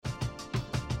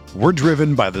We're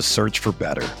driven by the search for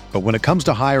better. But when it comes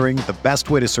to hiring, the best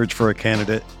way to search for a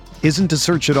candidate isn't to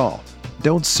search at all.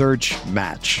 Don't search,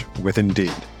 match with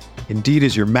Indeed. Indeed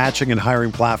is your matching and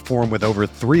hiring platform with over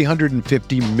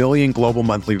 350 million global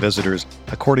monthly visitors,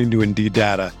 according to Indeed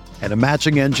data, and a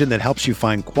matching engine that helps you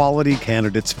find quality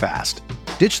candidates fast.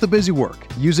 Ditch the busy work.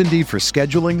 Use Indeed for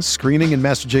scheduling, screening, and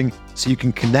messaging so you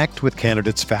can connect with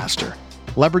candidates faster.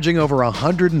 Leveraging over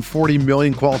 140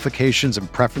 million qualifications and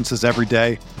preferences every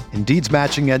day, Indeed's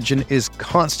matching engine is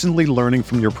constantly learning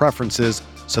from your preferences,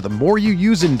 so the more you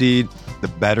use Indeed, the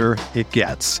better it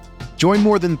gets. Join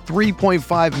more than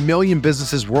 3.5 million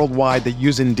businesses worldwide that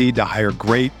use Indeed to hire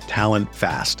great talent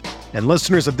fast. And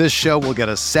listeners of this show will get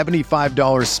a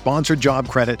 $75 sponsored job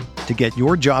credit to get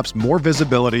your jobs more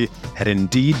visibility at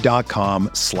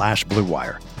Indeed.com/Blue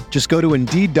Wire. Just go to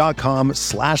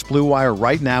Indeed.com/Blue Wire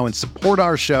right now and support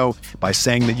our show by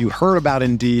saying that you heard about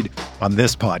Indeed on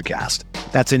this podcast.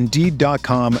 That's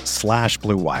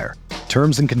Indeed.com/Blue Wire.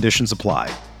 Terms and conditions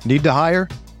apply. Need to hire?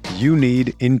 You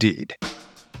need Indeed.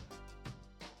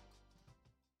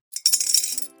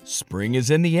 Spring is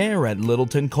in the air at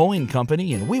Littleton Coin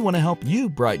Company, and we want to help you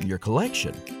brighten your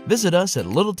collection. Visit us at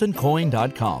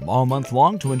littletoncoin.com all month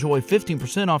long to enjoy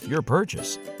 15% off your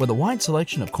purchase. With a wide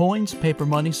selection of coins, paper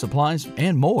money, supplies,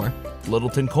 and more,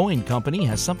 Littleton Coin Company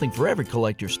has something for every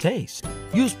collector's taste.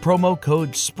 Use promo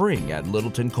code SPRING at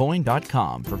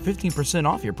littletoncoin.com for 15%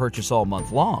 off your purchase all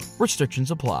month long.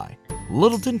 Restrictions apply.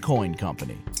 Littleton Coin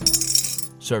Company.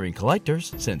 Serving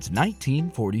collectors since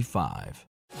 1945.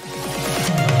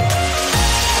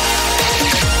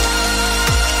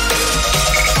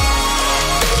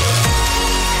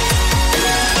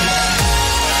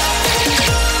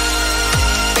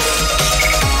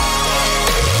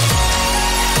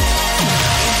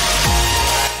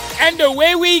 And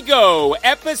away we go,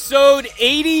 episode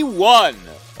 81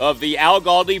 of the Al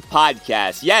Galdi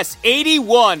podcast. Yes,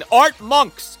 81, Art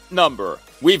Monk's number.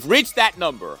 We've reached that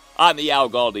number on the Al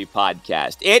Galdi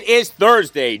podcast. It is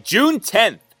Thursday, June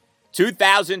 10th,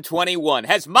 2021.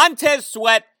 Has Montez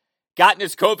Sweat gotten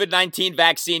his COVID-19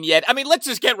 vaccine yet? I mean, let's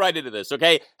just get right into this,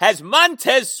 okay? Has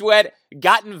Montez Sweat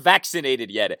gotten vaccinated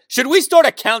yet? Should we start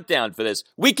a countdown for this?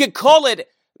 We could call it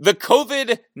the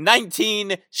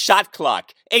COVID-19 shot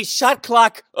clock, a shot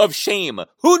clock of shame.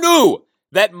 Who knew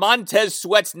that Montez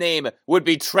Sweat's name would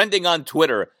be trending on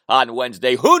Twitter on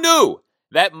Wednesday? Who knew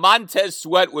that Montez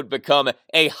Sweat would become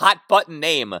a hot button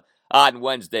name on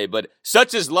Wednesday? But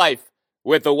such is life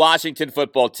with the Washington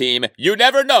football team. You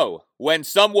never know when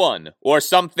someone or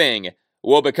something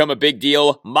will become a big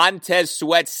deal. Montez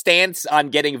Sweat's stance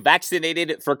on getting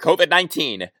vaccinated for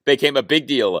COVID-19 became a big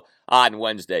deal on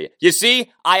Wednesday. You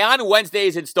see, I on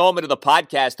Wednesday's installment of the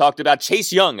podcast talked about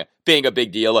Chase Young being a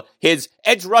big deal. His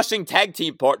edge rushing tag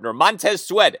team partner, Montez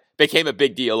Sweat, became a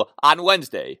big deal on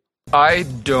Wednesday. I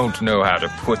don't know how to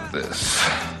put this,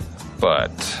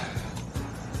 but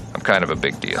I'm kind of a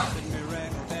big deal.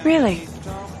 Really?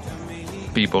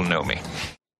 People know me.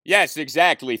 Yes,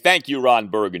 exactly. Thank you, Ron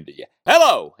Burgundy.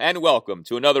 Hello, and welcome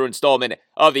to another installment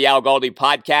of the Al Galdi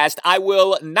podcast. I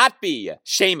will not be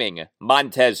shaming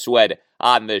Montez Sweat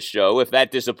on this show. If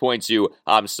that disappoints you,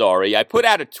 I'm sorry. I put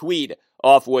out a tweet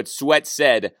off what Sweat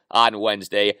said on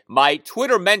Wednesday. My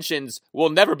Twitter mentions will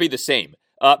never be the same.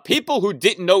 People who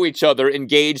didn't know each other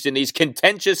engaged in these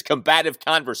contentious, combative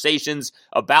conversations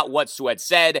about what Sweat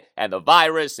said and the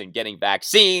virus and getting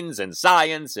vaccines and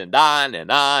science and on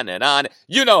and on and on.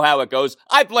 You know how it goes.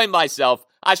 I blame myself.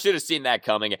 I should have seen that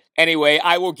coming. Anyway,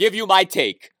 I will give you my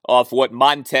take off what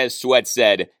Montez Sweat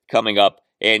said coming up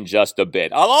in just a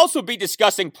bit. I'll also be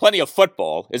discussing plenty of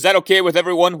football. Is that okay with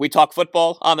everyone? We talk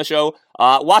football on the show.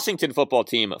 Washington football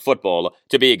team football,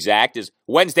 to be exact, is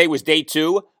Wednesday was day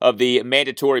 2 of the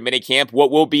mandatory minicamp,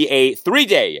 what will be a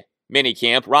 3-day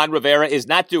minicamp. Ron Rivera is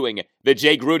not doing the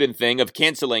Jay Gruden thing of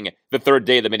canceling the 3rd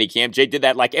day of the minicamp. Jay did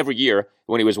that like every year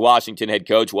when he was Washington head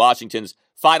coach. Washington's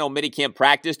final minicamp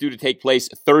practice due to take place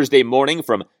Thursday morning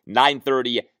from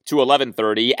 9:30 to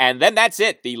 11:30, and then that's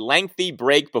it, the lengthy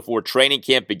break before training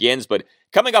camp begins. But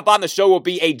coming up on the show will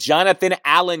be a Jonathan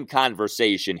Allen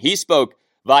conversation. He spoke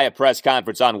via press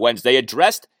conference on Wednesday,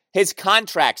 addressed his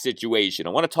contract situation.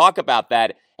 I want to talk about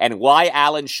that and why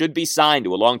Allen should be signed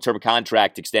to a long-term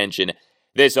contract extension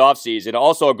this offseason.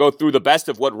 Also, I'll go through the best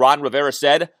of what Ron Rivera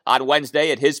said on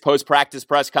Wednesday at his post-practice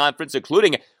press conference,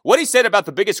 including what he said about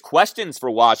the biggest questions for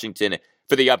Washington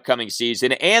for the upcoming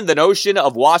season and the notion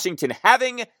of Washington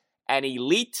having an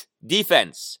elite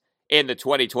defense in the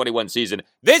 2021 season.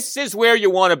 This is where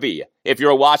you want to be if you're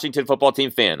a Washington football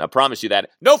team fan. I promise you that.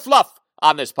 No fluff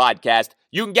on this podcast.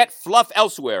 You can get fluff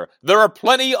elsewhere. There are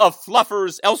plenty of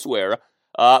fluffers elsewhere.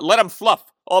 Let them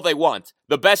fluff all they want.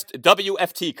 The best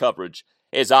WFT coverage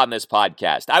is on this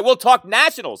podcast. I will talk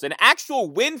Nationals, an actual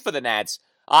win for the Nats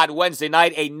on Wednesday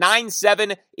night, a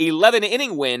 9-7,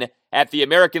 11-inning win at the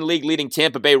American League leading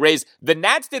Tampa Bay Rays. The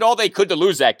Nats did all they could to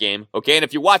lose that game, okay? And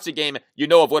if you watch the game, you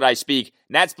know of what I speak.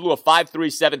 Nats blew a 5-3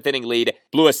 7th-inning lead,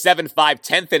 blew a 7-5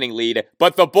 10th-inning lead,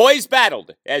 but the boys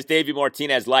battled, as Davey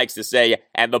Martinez likes to say,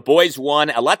 and the boys won.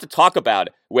 A lot to talk about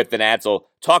with the Nats. I'll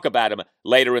talk about them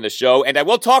later in the show, and I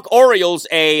will talk Orioles,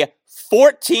 a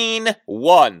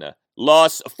 14-1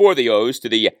 loss for the O's to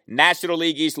the National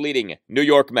League East leading New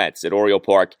York Mets at Oriole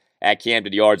Park at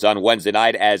Camden Yards on Wednesday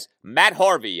night as Matt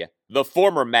Harvey, the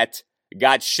former Met,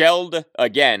 got shelled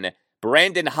again.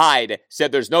 Brandon Hyde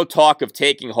said there's no talk of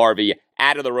taking Harvey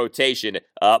out of the rotation.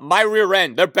 My rear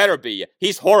end, there better be.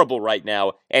 He's horrible right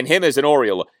now, and him as an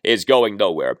Oriole is going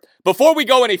nowhere. Before we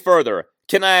go any further,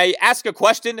 can I ask a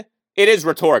question? It is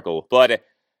rhetorical, but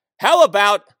how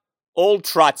about old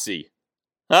Trotsy?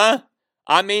 Huh?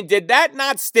 I mean, did that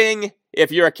not sting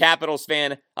if you're a Capitals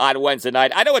fan on Wednesday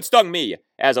night? I know it stung me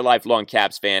as a lifelong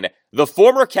Caps fan. The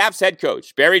former Caps head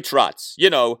coach, Barry Trotz, you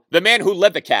know, the man who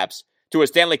led the Caps to a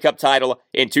Stanley Cup title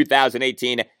in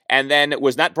 2018 and then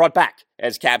was not brought back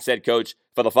as Caps head coach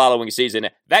for the following season.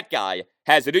 That guy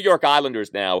has the New York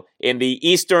Islanders now in the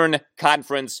Eastern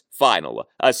Conference Final.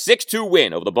 A 6-2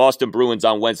 win over the Boston Bruins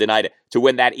on Wednesday night to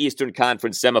win that Eastern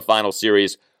Conference semifinal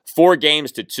series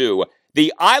 4-2.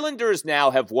 The Islanders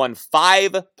now have won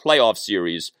 5 playoff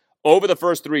series over the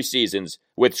first 3 seasons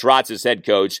with Trotz as head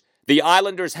coach. The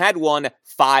Islanders had won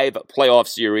 5 playoff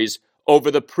series over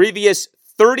the previous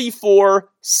 34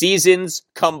 seasons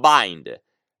combined.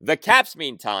 The Caps,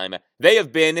 meantime, they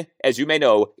have been, as you may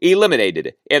know,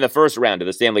 eliminated in the first round of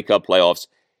the Stanley Cup playoffs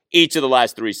each of the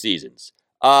last 3 seasons.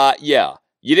 Yeah,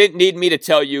 you didn't need me to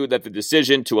tell you that the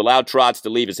decision to allow Trotz to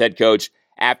leave as head coach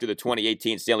after the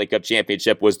 2018 Stanley Cup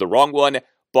Championship was the wrong one,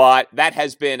 but that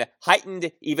has been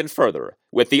heightened even further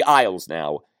with the Isles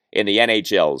now in the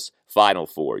NHL's Final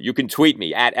Four. You can tweet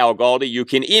me at Al Galdi. You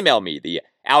can email me, the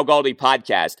Al Galdi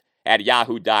podcast at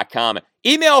yahoo.com.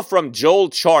 Email from Joel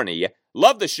Charney.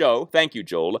 Love the show. Thank you,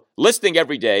 Joel. Listening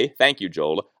every day. Thank you,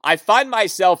 Joel. I find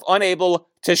myself unable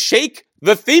to shake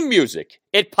the theme music.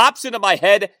 It pops into my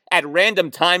head at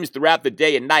random times throughout the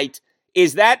day and night.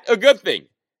 Is that a good thing?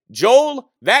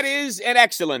 Joel, that is an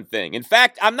excellent thing. In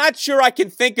fact, I'm not sure I can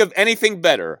think of anything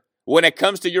better when it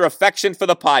comes to your affection for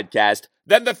the podcast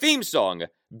than the theme song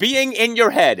being in your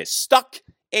head, stuck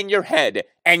in your head,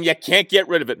 and you can't get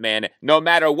rid of it, man. No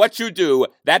matter what you do,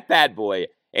 that bad boy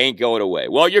ain't going away.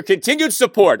 Well, your continued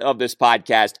support of this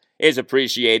podcast is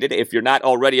appreciated. If you're not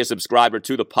already a subscriber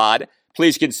to the pod,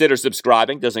 please consider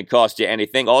subscribing. Doesn't cost you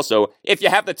anything. Also, if you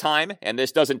have the time, and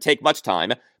this doesn't take much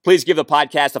time, please give the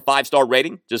podcast a 5-star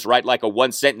rating. Just write like a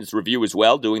 1-sentence review as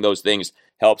well. Doing those things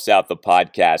helps out the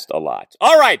podcast a lot.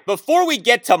 All right, before we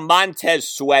get to Montez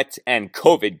Sweat and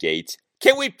COVID Gate,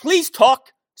 can we please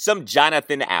talk some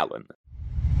Jonathan Allen?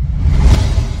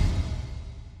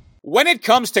 When it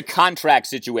comes to contract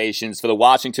situations for the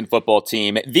Washington football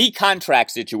team, the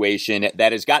contract situation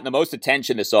that has gotten the most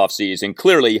attention this offseason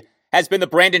clearly has been the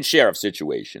Brandon Sheriff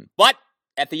situation. But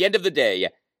at the end of the day,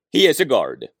 he is a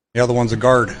guard. The other one's a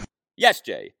guard. Yes,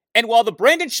 Jay. And while the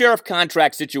Brandon Sheriff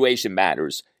contract situation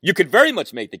matters, you could very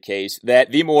much make the case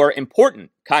that the more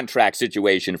important contract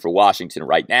situation for Washington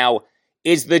right now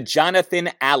is the Jonathan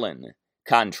Allen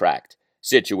contract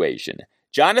situation.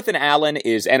 Jonathan Allen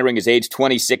is entering his age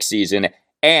 26 season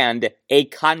and a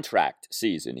contract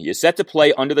season. He is set to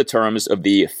play under the terms of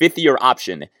the 5th-year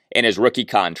option in his rookie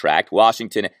contract.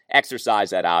 Washington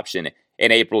exercised that option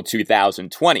in April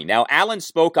 2020. Now, Allen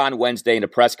spoke on Wednesday in a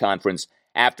press conference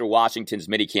after Washington's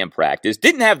minicamp practice.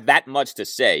 Didn't have that much to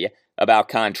say about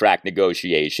contract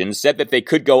negotiations. Said that they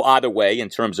could go either way in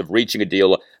terms of reaching a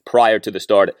deal prior to the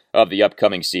start of the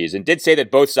upcoming season. Did say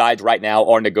that both sides right now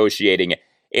are negotiating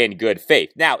in good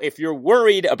faith. Now, if you're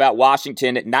worried about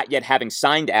Washington not yet having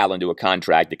signed Allen to a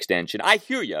contract extension, I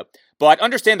hear you, but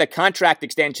understand that contract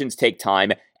extensions take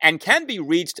time and can be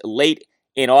reached late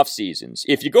in off seasons.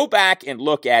 If you go back and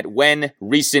look at when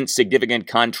recent significant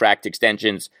contract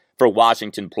extensions for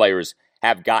Washington players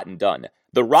have gotten done,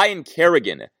 the Ryan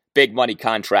Kerrigan big money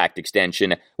contract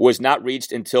extension was not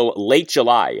reached until late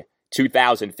July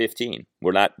 2015.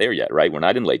 We're not there yet, right? We're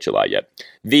not in late July yet.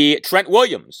 The Trent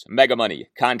Williams mega money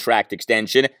contract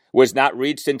extension was not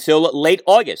reached until late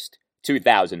August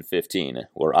 2015.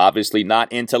 We're obviously not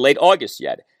into late August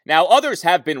yet. Now, others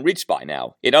have been reached by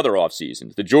now in other off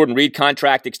seasons. The Jordan Reed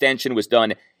contract extension was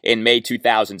done in May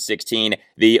 2016.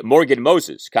 The Morgan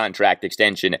Moses contract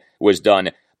extension was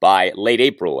done by late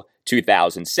April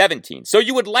 2017. So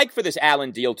you would like for this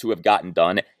Allen deal to have gotten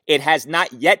done. It has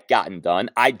not yet gotten done.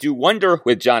 I do wonder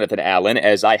with Jonathan Allen,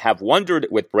 as I have wondered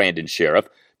with Brandon Sheriff,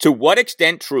 to what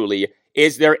extent truly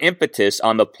is there impetus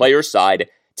on the player side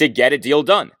to get a deal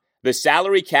done? The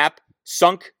salary cap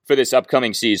sunk for this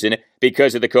upcoming season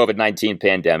because of the COVID-19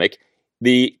 pandemic.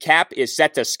 The cap is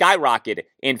set to skyrocket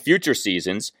in future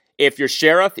seasons. If you're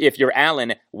Sheriff, if you're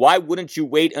Allen, why wouldn't you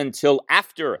wait until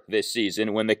after this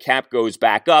season when the cap goes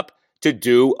back up to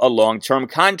do a long-term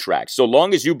contract? So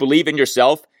long as you believe in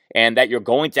yourself and that you're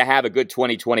going to have a good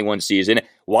 2021 season,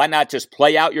 why not just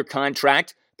play out your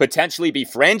contract, potentially be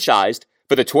franchised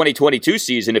for the 2022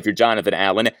 season if you're Jonathan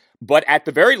Allen, but at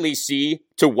the very least see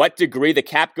to what degree the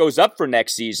cap goes up for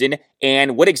next season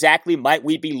and what exactly might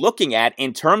we be looking at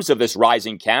in terms of this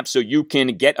rising cap so you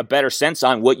can get a better sense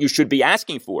on what you should be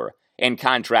asking for in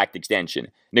contract extension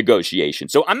negotiation.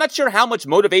 So I'm not sure how much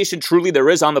motivation truly there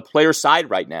is on the player side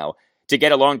right now to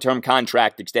get a long-term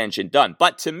contract extension done.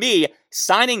 But to me,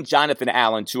 signing Jonathan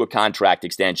Allen to a contract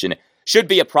extension should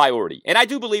be a priority. And I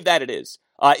do believe that it is.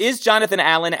 Is Jonathan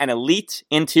Allen an elite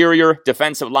interior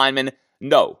defensive lineman?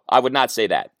 No, I would not say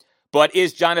that. But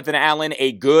is Jonathan Allen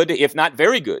a good, if not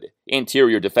very good,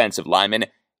 interior defensive lineman?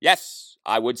 Yes,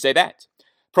 I would say that.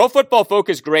 Pro Football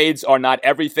Focus grades are not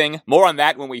everything. More on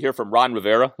that when we hear from Ron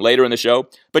Rivera later in the show.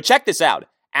 But check this out.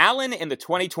 Allen in the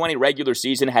 2020 regular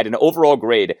season had an overall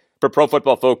grade for Pro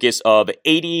Football Focus of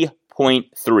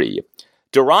 80.3.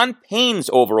 Daron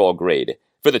Payne's overall grade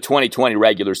for the 2020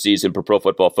 regular season for Pro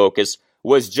Football Focus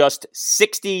was just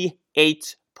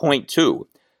 68.2.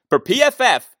 For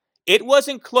PFF, it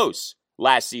wasn't close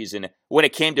last season when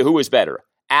it came to who was better,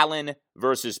 Allen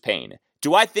versus Payne.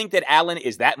 Do I think that Allen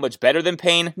is that much better than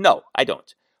Payne? No, I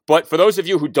don't. But for those of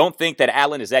you who don't think that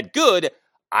Allen is that good,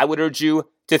 I would urge you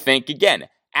to think again.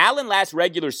 Allen last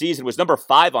regular season was number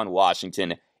 5 on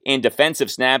Washington in defensive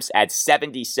snaps at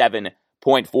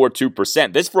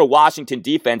 77.42%. This for a Washington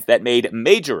defense that made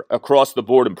major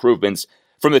across-the-board improvements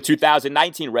from the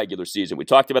 2019 regular season. We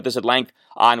talked about this at length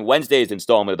on Wednesday's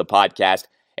installment of the podcast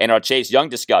and our Chase Young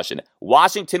discussion.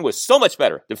 Washington was so much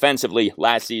better defensively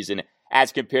last season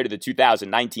as compared to the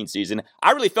 2019 season.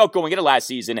 I really felt going into last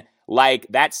season like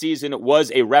that season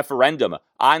was a referendum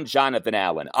on Jonathan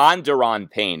Allen, on Daron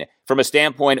Payne, from a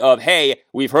standpoint of, hey,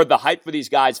 we've heard the hype for these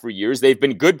guys for years. They've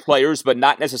been good players, but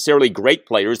not necessarily great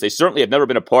players. They certainly have never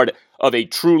been a part of a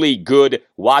truly good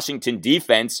Washington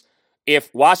defense.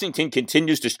 If Washington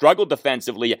continues to struggle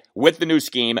defensively with the new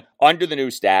scheme, under the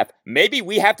new staff, maybe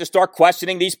we have to start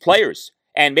questioning these players.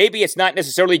 And maybe it's not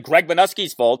necessarily Greg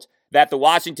Minuski's fault that the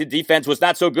Washington defense was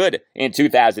not so good in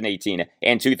 2018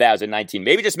 and 2019.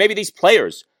 Maybe these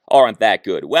players aren't that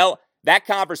good. Well, that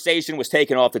conversation was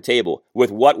taken off the table with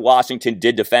what Washington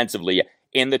did defensively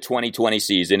in the 2020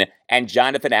 season, and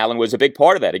Jonathan Allen was a big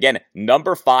part of that. Again,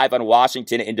 number 5 on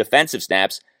Washington in defensive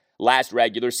snaps last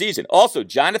regular season. Also,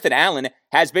 Jonathan Allen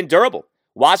has been durable.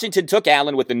 Washington took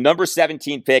Allen with the number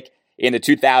 17 pick in the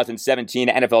 2017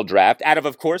 NFL Draft, out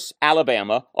of course,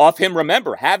 Alabama. Off him,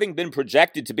 remember, having been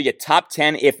projected to be a top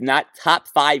 10, if not top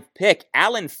 5 pick,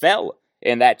 Allen fell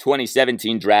in that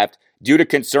 2017 draft due to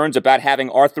concerns about having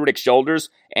arthritic shoulders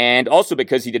and also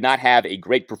because he did not have a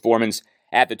great performance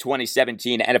at the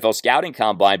 2017 NFL Scouting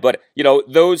Combine. But,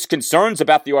 those concerns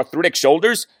about the arthritic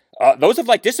shoulders, those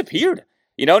have disappeared.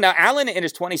 Now Allen in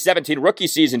his 2017 rookie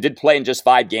season did play in just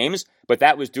 5 games, but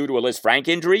that was due to a Liz Frank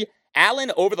injury.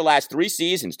 Allen, over the last 3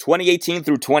 seasons, 2018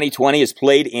 through 2020, has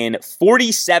played in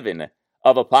 47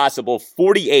 of a possible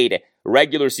 48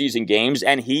 regular season games,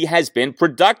 and he has been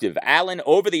productive. Allen,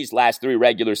 over these last 3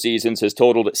 regular seasons, has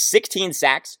totaled 16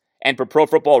 sacks, and for Pro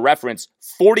Football Reference,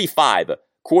 45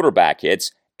 quarterback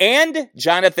hits. And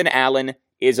Jonathan Allen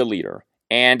is a leader.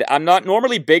 And I'm not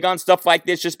normally big on stuff like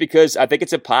this just because I think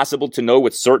it's impossible to know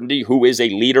with certainty who is a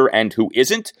leader and who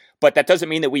isn't. But that doesn't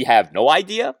mean that we have no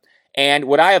idea. And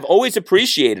what I have always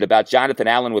appreciated about Jonathan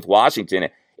Allen with Washington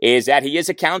is that he is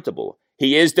accountable.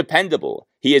 He is dependable.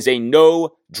 He is a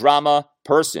no-drama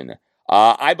person.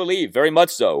 I believe very much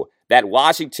so that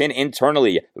Washington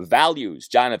internally values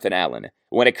Jonathan Allen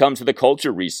when it comes to the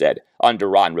culture reset under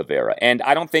Ron Rivera. And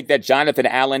I don't think that Jonathan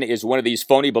Allen is one of these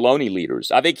phony baloney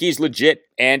leaders. I think he's legit.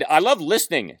 And I love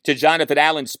listening to Jonathan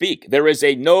Allen speak. There is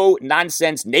a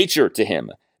no-nonsense nature to him.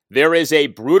 There is a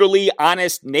brutally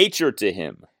honest nature to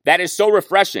him. That is so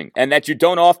refreshing and that you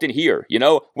don't often hear.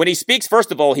 When he speaks,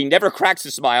 first of all, he never cracks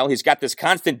a smile. He's got this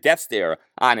constant death stare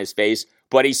on his face.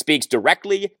 But he speaks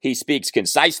directly, he speaks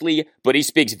concisely, but he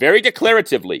speaks very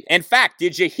declaratively. In fact,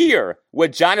 did you hear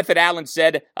what Jonathan Allen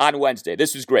said on Wednesday?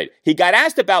 This was great. He got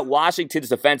asked about Washington's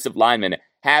defensive linemen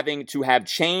having to have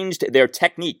changed their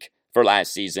technique for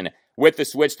last season with the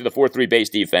switch to the 4-3 base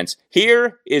defense.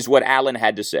 Here is what Allen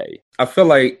had to say. I feel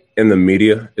like in the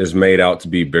media it's made out to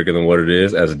be bigger than what it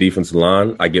is. As a defensive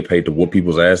line, I get paid to whoop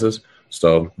people's asses.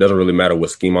 So it doesn't really matter what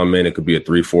scheme I'm in. It could be a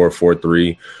 3-4,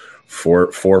 4-3,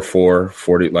 4-4,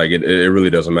 40. Like it really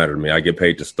doesn't matter to me. I get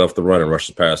paid to stuff the run and rush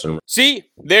the passer. See,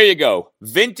 there you go.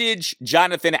 Vintage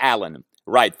Jonathan Allen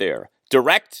right there.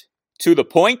 Direct, to the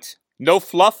point, no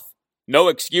fluff, no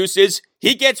excuses.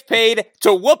 He gets paid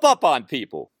to whoop up on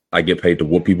people. I get paid to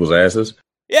whoop people's asses.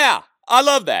 Yeah, I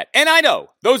love that. And I know,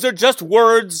 those are just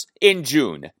words in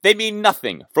June. They mean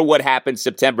nothing for what happens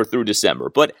September through December.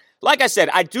 But like I said,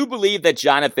 I do believe that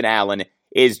Jonathan Allen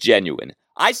is genuine.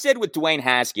 I said with Dwayne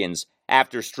Haskins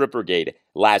after Strippergate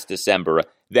last December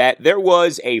that there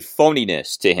was a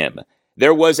phoniness to him.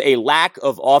 There was a lack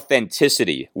of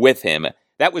authenticity with him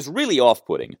that was really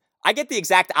off-putting. I get the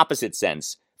exact opposite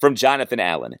sense from Jonathan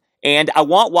Allen. And I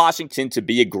want Washington to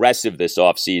be aggressive this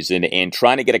offseason and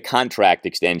trying to get a contract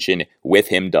extension with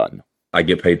him done. I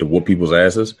get paid to whoop people's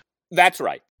asses. That's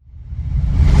right.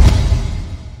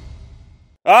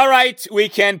 All right, we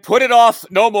can put it off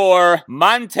no more.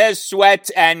 Montez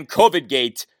Sweat and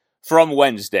COVIDgate from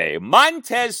Wednesday.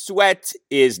 Montez Sweat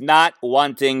is not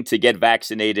wanting to get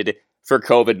vaccinated for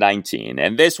COVID-19,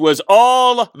 and this was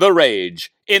all the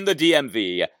rage in the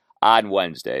DMV on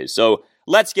Wednesday. So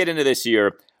let's get into this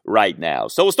here right now.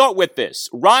 So we'll start with this.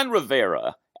 Ron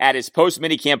Rivera, at his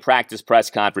post-minicamp practice press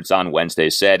conference on Wednesday,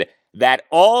 said that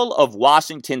all of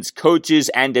Washington's coaches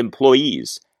and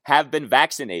employees have been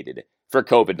vaccinated for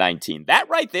COVID-19. That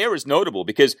right there is notable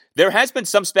because there has been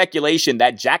some speculation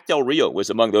that Jack Del Rio was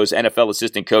among those NFL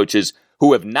assistant coaches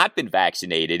who have not been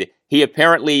vaccinated. He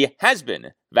apparently has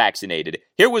been vaccinated.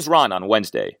 Here was Ron on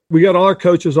Wednesday. We got all our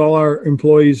coaches, all our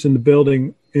employees in the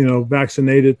building,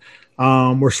 vaccinated.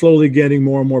 We're slowly getting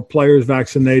more and more players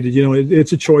vaccinated.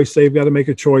 It's a choice. They've got to make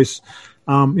a choice.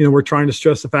 We're trying to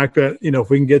stress the fact that, if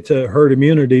we can get to herd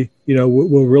immunity,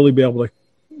 we'll really be able to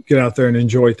get out there and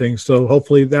enjoy things. So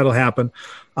hopefully that'll happen.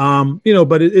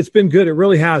 But it's been good. It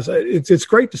really has. It's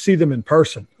great to see them in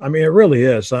person. I mean, it really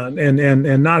is.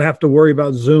 And not have to worry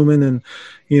about Zooming. And,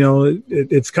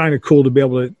 it's kind of cool to be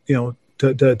able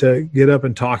to, to get up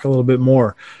and talk a little bit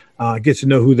more. Get to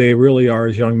know who they really are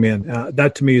as young men.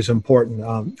 That to me is important.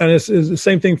 And it's the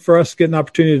same thing for us, getting an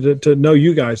opportunity to know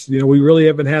you guys. We really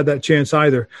haven't had that chance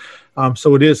either.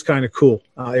 So it is kind of cool.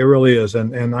 It really is.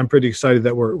 And I'm pretty excited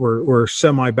that we're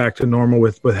semi back to normal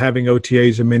with having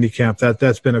OTAs and minicamp.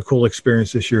 That's been a cool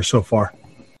experience this year so far.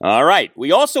 All right.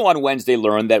 We also on Wednesday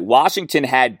learned that Washington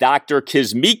had Dr.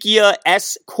 Kizzmekia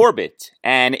S. Corbett,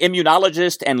 an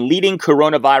immunologist and leading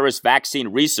coronavirus vaccine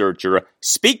researcher,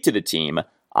 speak to the team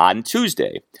on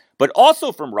Tuesday. But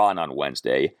also from Ron on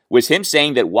Wednesday was him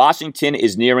saying that Washington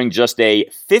is nearing just a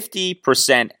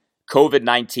 50%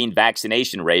 COVID-19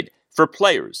 vaccination rate for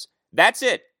players. That's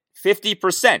it,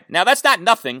 50%. Now, that's not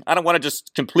nothing. I don't want to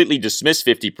just completely dismiss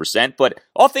 50%, but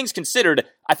all things considered,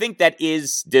 I think that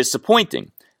is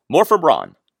disappointing. More from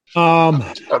Ron.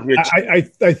 I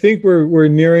think we're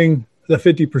nearing the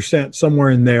 50%, somewhere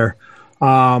in there.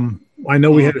 I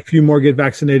know we had a few more get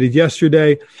vaccinated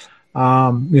yesterday.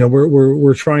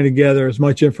 We're trying to gather as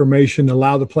much information,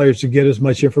 allow the players to get as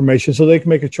much information so they can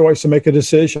make a choice and make a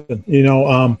decision.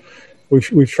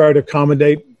 We've tried to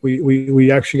accommodate.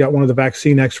 We actually got one of the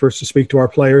vaccine experts to speak to our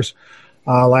players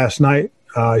last night.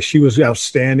 She was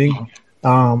outstanding.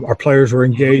 Our players were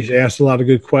engaged. They asked a lot of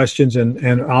good questions,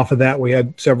 and off of that, we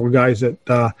had several guys that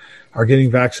are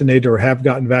getting vaccinated or have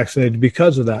gotten vaccinated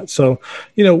because of that. So,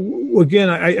 again,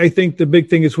 I think the big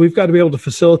thing is we've got to be able to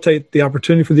facilitate the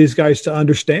opportunity for these guys to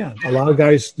understand. A lot of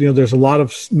guys, there's a lot of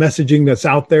messaging that's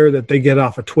out there that they get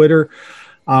off of Twitter,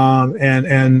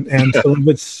 and some of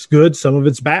it's good, some of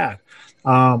it's bad.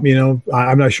 I'm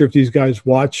not sure if these guys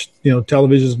watch,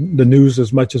 television, the news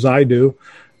as much as I do.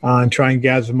 And try and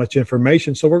gather as much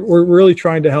information. So we're really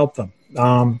trying to help them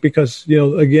because,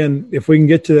 again, if we can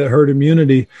get to that herd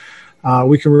immunity,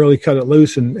 we can really cut it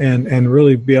loose and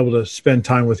really be able to spend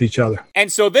time with each other.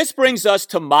 And so this brings us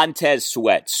to Montez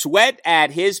Sweat. Sweat,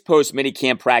 at his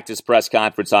post-minicamp practice press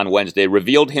conference on Wednesday,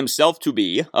 revealed himself to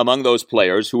be among those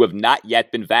players who have not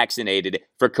yet been vaccinated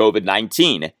for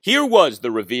COVID-19. Here was the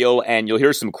reveal, and you'll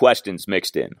hear some questions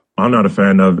mixed in. I'm not a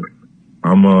fan of it.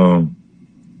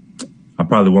 I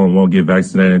probably won't get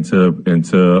vaccinated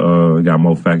until I got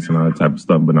more facts and all that type of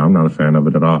stuff, but no, I'm not a fan of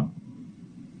it at all.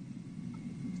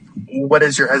 What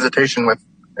is your hesitation with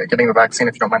getting the vaccine,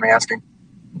 if you don't mind me asking?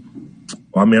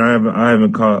 Well, I mean, I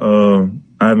haven't caught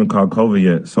COVID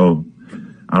yet, so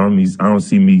I don't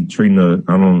see me treating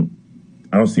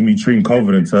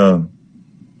COVID until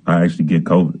I actually get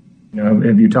COVID.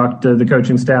 Have you talked to the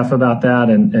coaching staff about that?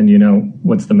 And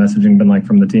what's the messaging been like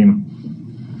from the team?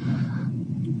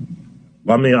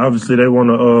 Well, I mean, obviously they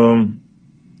want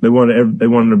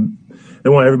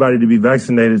everybody to be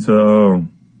vaccinated to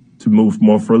move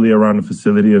more freely around the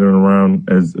facility and around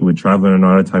as with traveling and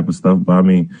all that type of stuff. But I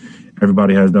mean,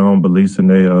 everybody has their own beliefs and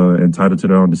they entitled to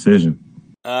their own decision.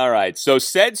 All right. So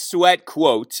said Sweat,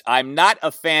 quote, "I'm not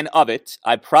a fan of it.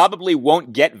 I probably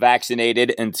won't get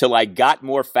vaccinated until I got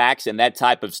more facts and that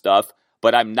type of stuff,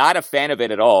 but I'm not a fan of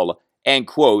it at all." End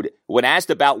quote. When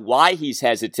asked about why he's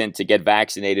hesitant to get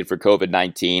vaccinated for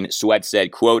COVID-19, Sweat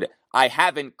said, quote, "I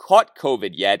haven't caught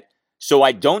COVID yet, so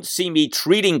I don't see me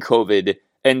treating COVID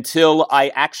until I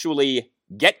actually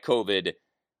get COVID."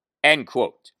 End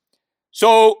quote.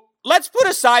 So let's put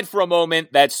aside for a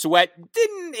moment that Sweat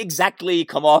didn't exactly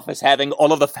come off as having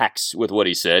all of the facts with what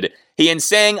he said. He, in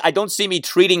saying, "I don't see me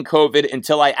treating COVID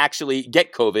until I actually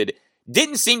get COVID,"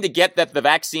 didn't seem to get that the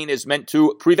vaccine is meant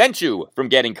to prevent you from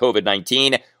getting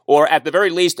COVID-19, or at the very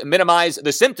least, minimize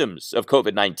the symptoms of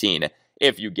COVID-19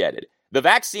 if you get it. The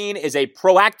vaccine is a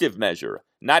proactive measure,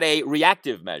 not a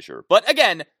reactive measure. But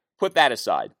again, put that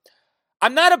aside.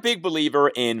 I'm not a big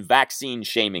believer in vaccine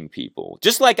shaming people,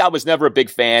 just like I was never a big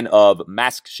fan of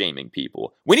mask shaming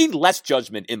people. We need less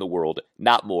judgment in the world,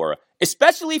 not more,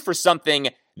 especially for something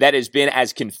that has been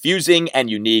as confusing and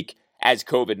unique as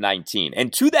COVID-19.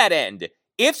 And to that end,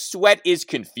 if Sweat is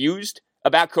confused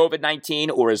about COVID-19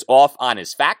 or is off on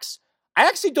his facts, I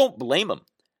actually don't blame him.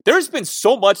 There's been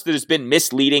so much that has been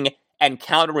misleading and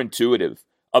counterintuitive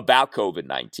about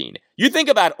COVID-19. You think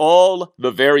about all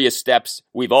the various steps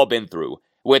we've all been through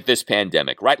with this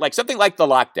pandemic, right? Like something like the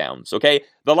lockdowns, okay?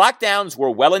 The lockdowns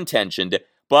were well-intentioned,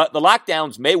 but the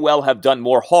lockdowns may well have done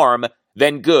more harm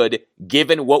than good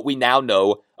given what we now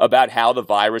know about how the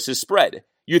virus is spread.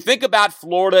 You think about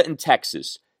Florida and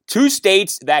Texas, two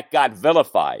states that got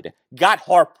vilified, got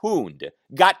harpooned,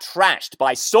 got trashed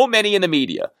by so many in the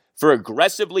media for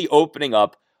aggressively opening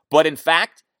up, but in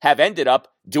fact have ended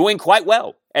up doing quite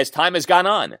well as time has gone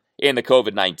on in the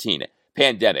COVID-19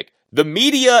 pandemic. The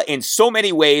media in so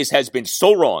many ways has been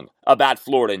so wrong about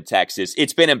Florida and Texas.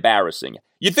 It's been embarrassing.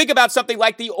 You think about something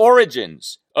like the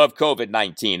origins of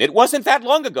COVID-19. It wasn't that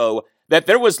long ago that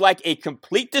there was like a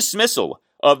complete dismissal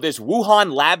of this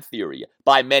Wuhan lab theory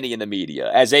by many in the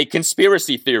media as a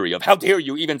conspiracy theory of how dare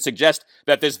you even suggest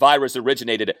that this virus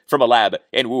originated from a lab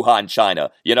in Wuhan, China.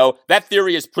 You know, that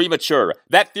theory is premature.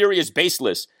 That theory is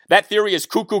baseless. That theory is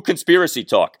cuckoo conspiracy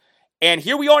talk. And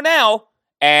here we are now,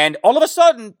 and all of a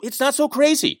sudden, it's not so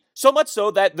crazy. So much so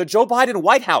that the Joe Biden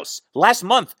White House last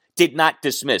month did not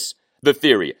dismiss the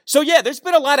theory. So yeah, there's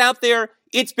been a lot out there.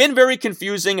 It's been very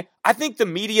confusing. I think the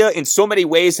media in so many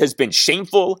ways has been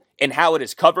shameful in how it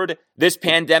has covered this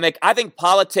pandemic. I think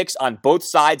politics on both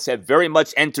sides have very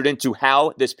much entered into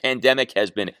how this pandemic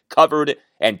has been covered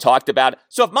and talked about.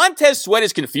 So if Montez Sweat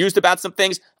is confused about some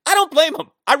things, I don't blame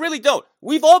him. I really don't.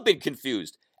 We've all been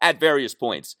confused at various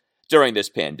points during this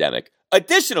pandemic.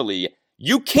 Additionally,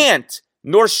 you can't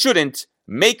nor shouldn't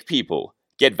make people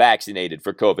get vaccinated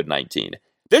for COVID-19.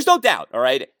 There's no doubt, all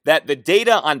right, that the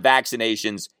data on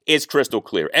vaccinations is crystal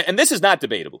clear. And this is not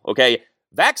debatable, okay?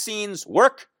 Vaccines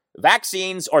work.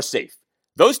 Vaccines are safe.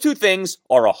 Those two things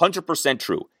are 100%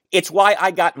 true. It's why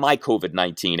I got my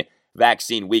COVID-19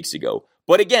 vaccine weeks ago.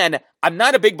 But again, I'm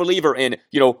not a big believer in,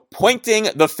 pointing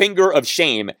the finger of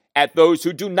shame at those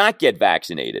who do not get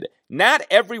vaccinated. Not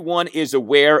everyone is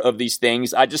aware of these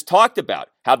things I just talked about,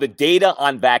 how the data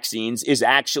on vaccines is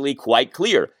actually quite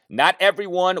clear. Not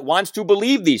everyone wants to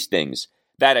believe these things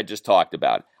that I just talked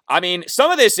about. I mean, some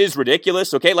of this is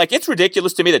ridiculous, okay? Like, it's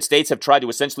ridiculous to me that states have tried to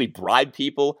essentially bribe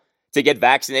people to get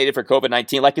vaccinated for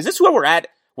COVID-19. Like, is this where we're at,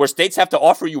 where states have to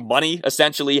offer you money,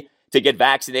 essentially, to get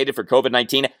vaccinated for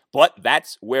COVID-19? But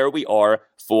that's where we are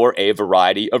for a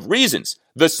variety of reasons.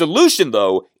 The solution,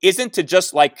 though, isn't to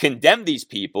just, condemn these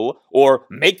people or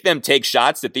make them take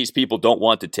shots that these people don't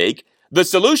want to take. The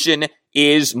solution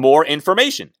is more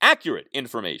information, accurate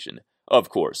information, of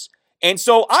course. And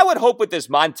so I would hope with this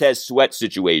Montez Sweat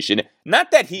situation,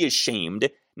 not that he is shamed,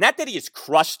 not that he is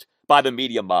crushed by the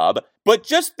media mob, but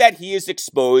just that he is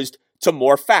exposed to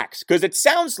more facts. Because it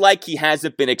sounds like he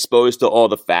hasn't been exposed to all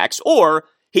the facts, or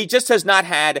he just has not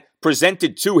had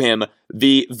presented to him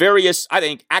the various, I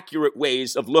think, accurate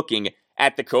ways of looking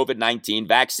at the COVID-19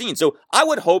 vaccine. So I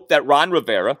would hope that Ron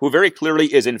Rivera, who very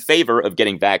clearly is in favor of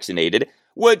getting vaccinated,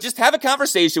 would just have a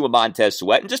conversation with Montez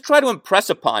Sweat and just try to impress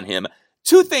upon him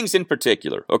two things in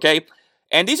particular, okay?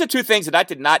 And these are two things that I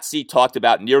did not see talked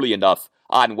about nearly enough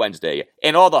on Wednesday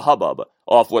and all the hubbub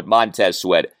off what Montez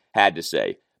Sweat had to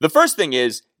say. The first thing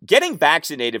is, getting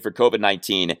vaccinated for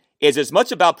COVID-19 is as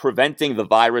much about preventing the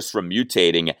virus from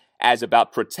mutating as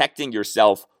about protecting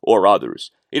yourself or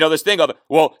others. You know, this thing of,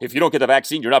 well, if you don't get the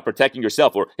vaccine, you're not protecting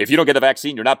yourself, or if you don't get the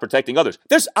vaccine, you're not protecting others.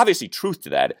 There's obviously truth to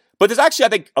that, but there's actually, I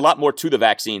think, a lot more to the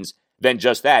vaccines than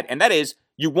just that, and that is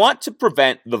you want to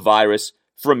prevent the virus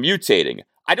from mutating.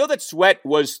 I know that Sweat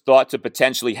was thought to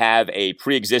potentially have a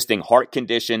pre-existing heart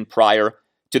condition prior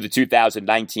to the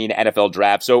 2019 NFL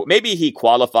draft, so maybe he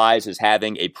qualifies as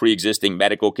having a pre-existing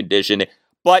medical condition,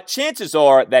 but chances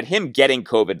are that him getting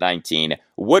COVID-19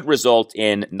 would result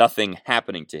in nothing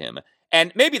happening to him.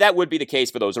 And maybe that would be the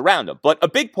case for those around him. But a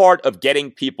big part of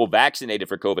getting people vaccinated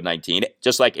for COVID-19,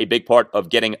 just like a big part of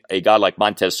getting a guy like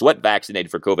Montez Sweat vaccinated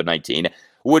for COVID-19,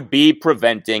 would be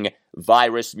preventing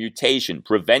virus mutation,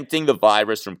 preventing the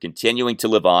virus from continuing to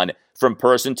live on from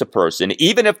person to person,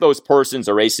 even if those persons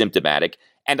are asymptomatic,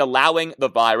 and allowing the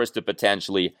virus to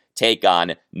potentially take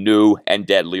on new and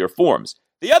deadlier forms.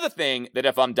 The other thing that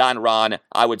if I'm Don Ron,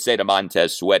 I would say to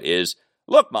Montez Sweat is,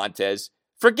 look, Montez,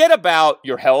 forget about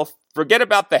your health. Forget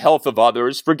about the health of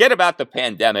others. Forget about the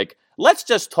pandemic. Let's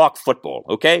just talk football,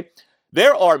 okay?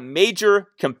 There are major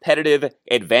competitive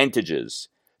advantages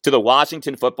to the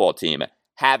Washington football team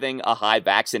having a high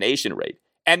vaccination rate.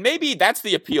 And maybe that's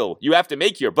the appeal you have to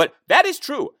make here, but that is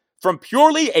true. From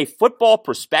purely a football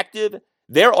perspective,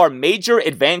 there are major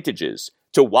advantages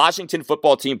to Washington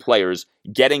football team players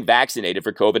getting vaccinated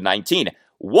for COVID-19.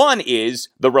 One is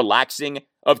the relaxing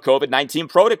of COVID-19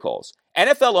 protocols.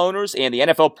 NFL owners and the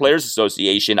NFL Players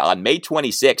Association on May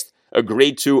 26th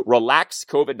agreed to relax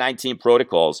COVID-19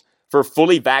 protocols for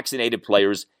fully vaccinated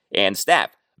players and staff.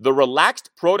 The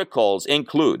relaxed protocols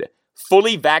include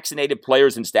fully vaccinated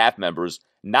players and staff members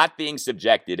not being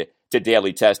subjected to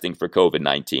daily testing for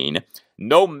COVID-19,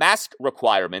 no mask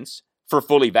requirements for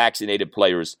fully vaccinated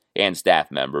players and staff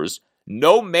members,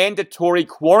 no mandatory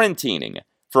quarantining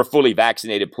for fully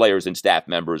vaccinated players and staff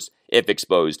members if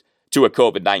exposed to a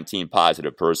COVID-19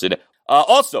 positive person.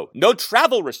 Also, no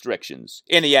travel restrictions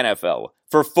in the NFL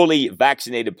for fully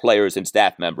vaccinated players and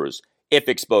staff members if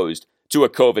exposed to a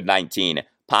COVID-19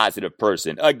 positive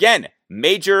person. Again,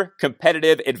 major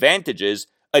competitive advantages.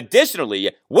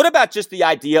 Additionally, what about just the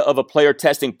idea of a player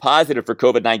testing positive for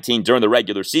COVID-19 during the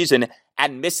regular season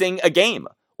and missing a game,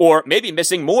 or maybe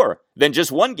missing more than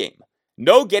just one game?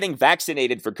 No, getting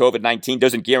vaccinated for COVID-19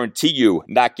 doesn't guarantee you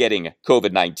not getting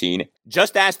COVID-19.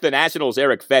 Just ask the Nationals'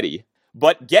 Eric Fetty.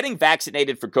 But getting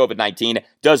vaccinated for COVID-19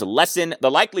 does lessen the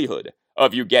likelihood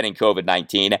of you getting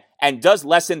COVID-19 and does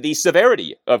lessen the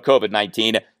severity of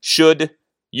COVID-19 should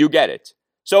you get it.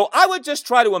 So I would just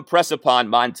try to impress upon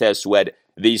Montez Sweat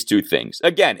these two things.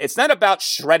 Again, it's not about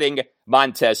shredding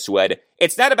Montez Sweat.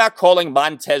 It's not about calling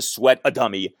Montez Sweat a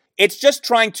dummy. It's just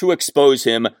trying to expose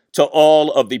him to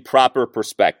all of the proper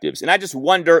perspectives. And I just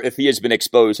wonder if he has been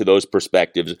exposed to those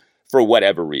perspectives for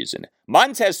whatever reason.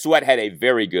 Montez Sweat had a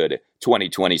very good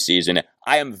 2020 season.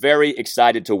 I am very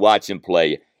excited to watch him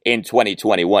play in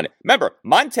 2021. Remember,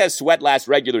 Montez Sweat last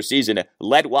regular season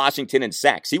led Washington in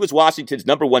sacks. He was Washington's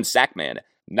number one sack man.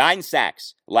 9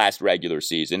 sacks last regular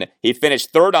season. He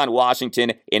finished third on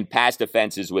Washington in pass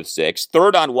defenses with 6,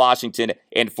 third on Washington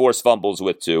in forced fumbles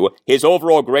with 2. His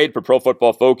overall grade for Pro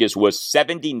Football Focus was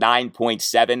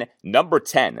 79.7, number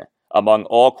 10 among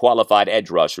all qualified edge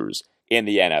rushers in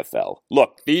the NFL.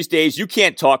 Look, these days you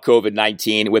can't talk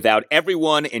COVID-19 without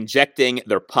everyone injecting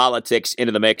their politics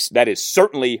into the mix. That is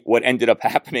certainly what ended up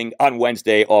happening on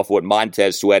Wednesday off what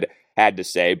Montez Sweat had to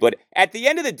say. But at the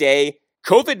end of the day,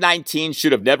 COVID-19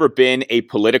 should have never been a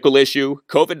political issue.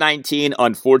 COVID-19,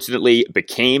 unfortunately,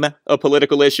 became a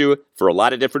political issue for a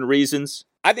lot of different reasons.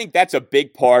 I think that's a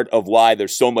big part of why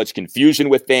there's so much confusion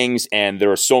with things and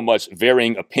there is so much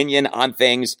varying opinion on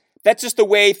things. That's just the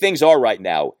way things are right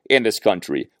now in this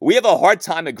country. We have a hard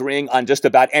time agreeing on just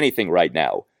about anything right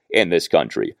now in this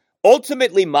country.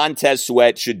 Ultimately, Montez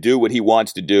Sweat should do what he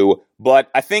wants to do,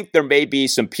 but I think there may be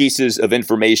some pieces of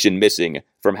information missing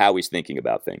from how he's thinking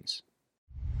about things.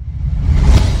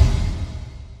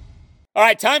 All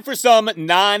right, time for some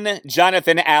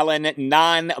non-Jonathan Allen,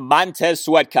 non-Montez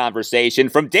Sweat conversation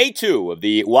from day 2 of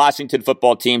the Washington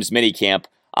football team's minicamp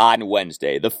on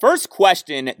Wednesday. The first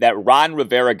question that Ron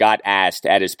Rivera got asked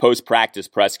at his post-practice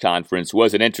press conference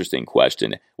was an interesting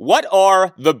question. What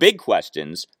are the big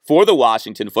questions for the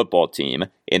Washington football team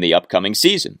in the upcoming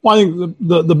season? Well, I think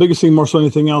the biggest thing more so than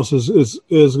anything else is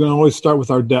going to always start with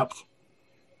our depth.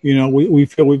 You know, we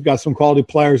feel we've got some quality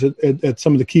players at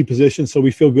some of the key positions, so we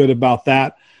feel good about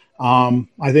that.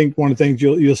 I think one of the things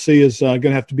you'll see is going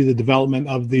to have to be the development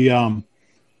of the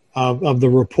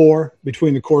rapport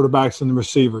between the quarterbacks and the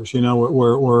receivers. You know,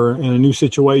 we're in a new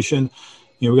situation.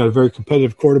 You know, we've got a very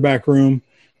competitive quarterback room.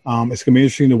 It's going to be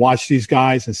interesting to watch these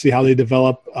guys and see how they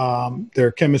develop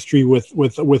their chemistry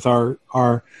with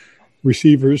our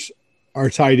receivers, our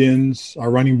tight ends,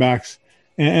 our running backs,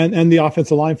 and the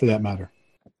offensive line for that matter.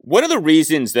 One of the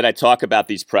reasons that I talk about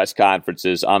these press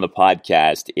conferences on the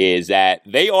podcast is that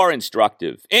they are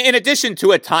instructive, in addition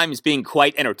to at times being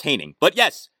quite entertaining. But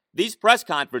yes, these press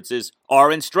conferences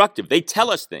are instructive. They tell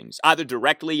us things, either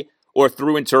directly or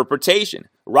through interpretation.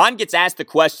 Ron gets asked the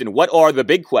question, what are the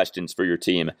big questions for your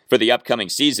team for the upcoming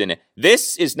season?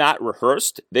 This is not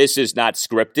rehearsed. This is not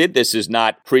scripted. This is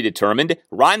not predetermined.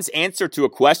 Ron's answer to a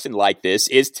question like this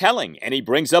is telling, and he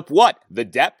brings up what? The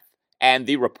depth and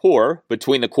the rapport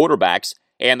between the quarterbacks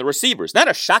and the receivers. Not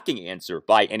a shocking answer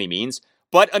by any means,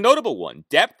 but a notable one.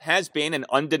 Depth has been an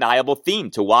undeniable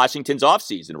theme to Washington's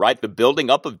offseason, right? The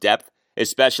building up of depth,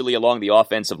 especially along the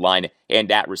offensive line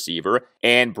and at receiver.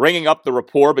 And bringing up the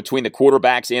rapport between the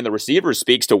quarterbacks and the receivers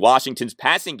speaks to Washington's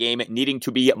passing game needing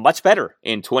to be much better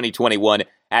in 2021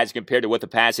 as compared to what the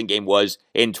passing game was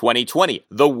in 2020.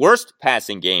 The worst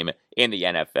passing game in the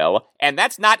NFL. And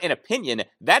that's not an opinion,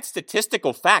 that's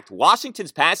statistical fact.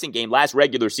 Washington's passing game last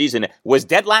regular season was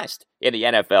dead last in the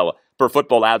NFL per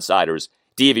Football Outsiders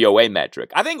DVOA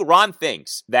metric. I think Ron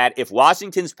thinks that if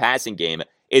Washington's passing game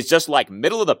is just like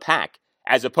middle of the pack,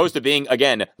 as opposed to being,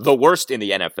 again, the worst in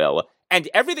the NFL, and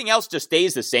everything else just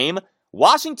stays the same,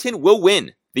 Washington will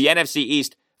win the NFC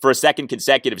East for a second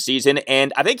consecutive season,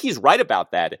 and I think he's right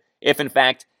about that, if in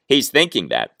fact he's thinking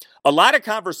that. A lot of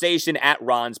conversation at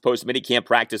Ron's post-minicamp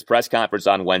practice press conference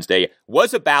on Wednesday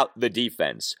was about the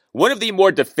defense. One of the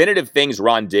more definitive things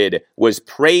Ron did was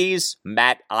praise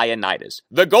Matt Ioannidis,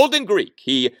 the Golden Greek.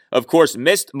 He, of course,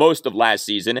 missed most of last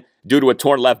season due to a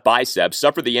torn left bicep,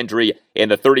 suffered the injury in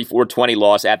the 34-20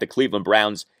 loss at the Cleveland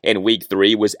Browns in Week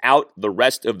 3, was out the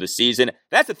rest of the season.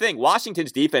 That's the thing.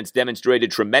 Washington's defense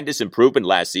demonstrated tremendous improvement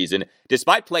last season,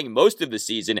 despite playing most of the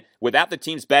season without the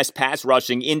team's best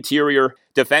pass-rushing interior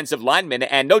defensive linemen,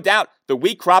 and no doubt the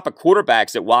weak crop of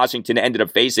quarterbacks that Washington ended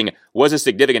up facing was a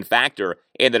significant factor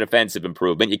in the defensive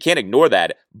improvement. You can't ignore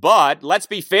that. But let's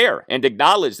be fair and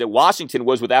acknowledge that Washington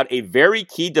was without a very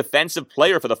key defensive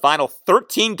player for the final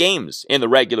 13 games in the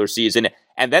regular season,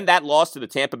 and then that loss to the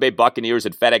Tampa Bay Buccaneers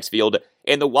at FedEx Field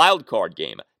in the wild card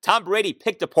game. Tom Brady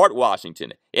picked apart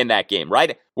Washington in that game,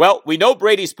 right? Well, we know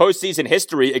Brady's postseason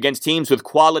history against teams with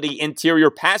quality interior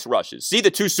pass rushes. See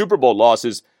the 2 Super Bowl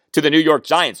losses to the New York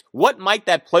Giants. What might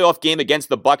that playoff game against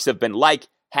the Bucs have been like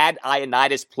had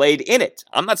Ioannidis played in it?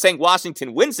 I'm not saying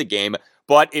Washington wins the game,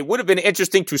 but it would have been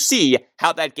interesting to see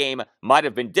how that game might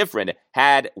have been different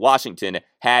had Washington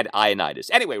had Ioannidis.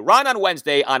 Anyway, Ron on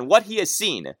Wednesday on what he has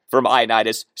seen from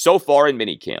Ioannidis so far in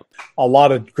minicamp. A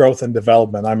lot of growth and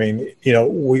development. I mean, you know,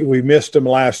 we missed him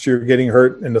last year. Getting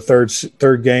hurt in the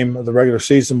third game of the regular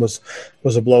season was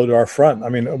a blow to our front. I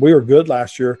mean, we were good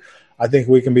last year. I think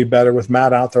we can be better with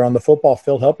Matt out there on the football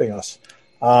field helping us.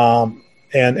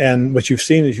 And what you've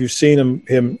seen is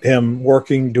him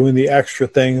working, doing the extra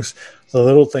things, the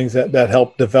little things that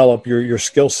help develop your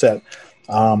skill set.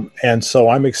 And so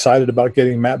I'm excited about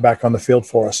getting Matt back on the field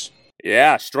for us.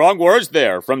 Yeah, strong words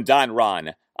there from Don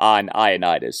Ron on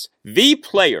Ioannidis. The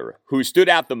player who stood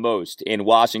out the most in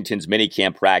Washington's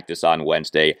minicamp practice on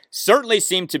Wednesday certainly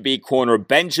seemed to be corner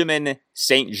Benjamin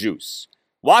St-Juste.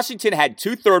 Washington had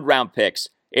 2 third-round picks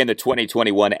in the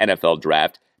 2021 NFL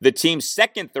Draft. The team's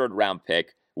second third-round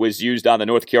pick was used on the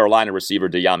North Carolina receiver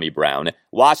Dyami Brown.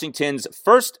 Washington's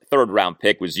first third-round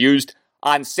pick was used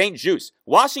on St-Juste.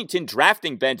 Washington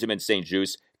drafting Benjamin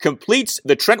St-Juste completes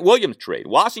the Trent Williams trade.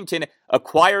 Washington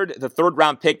acquired the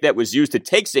third-round pick that was used to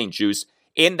take St-Juste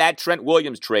in that Trent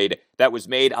Williams trade that was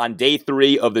made on day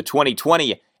 3 of the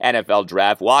 2020 NFL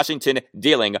Draft. Washington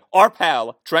dealing our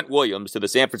pal Trent Williams to the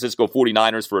San Francisco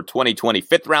 49ers for a 2020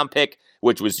 fifth-round pick,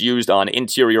 which was used on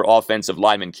interior offensive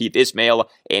lineman Keith Ismail,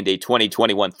 and a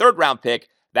 2021 third-round pick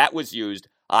that was used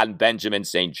on Benjamin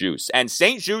St-Juste. And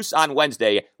St-Juste on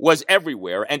Wednesday was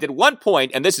everywhere, and at one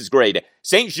point, and this is great,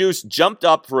 St-Juste jumped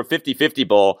up for a 50-50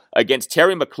 ball against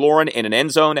Terry McLaurin in an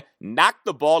end zone, knocked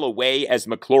the ball away as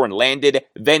McLaurin landed,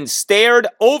 then stared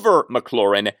over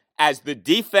McLaurin as the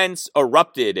defense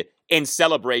erupted in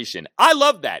celebration. I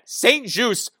love that.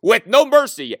 St-Juste with no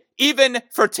mercy, even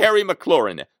for Terry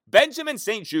McLaurin. Benjamin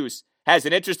St-Juste has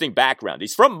an interesting background.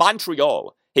 He's from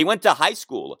Montreal. He went to high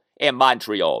school in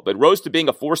Montreal, but rose to being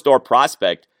a 4-star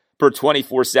prospect per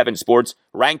 24/7 Sports,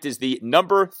 ranked as the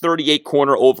number 38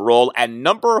 corner overall and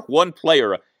number 1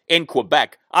 player in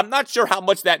Quebec. I'm not sure how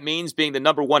much that means being the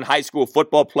number 1 high school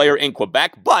football player in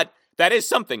Quebec, but that is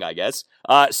something, I guess.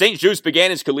 St. Juste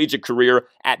began his collegiate career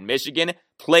at Michigan,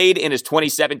 played in his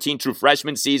 2017 true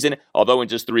freshman season, although in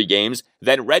just 3 games,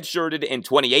 then redshirted in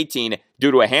 2018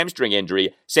 due to a hamstring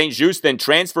injury. St. Juste then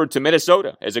transferred to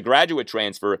Minnesota as a graduate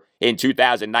transfer in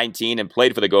 2019 and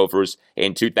played for the Gophers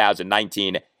in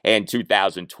 2019 and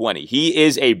 2020. He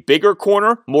is a bigger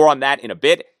corner, more on that in a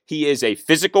bit. He is a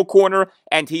physical corner,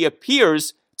 and he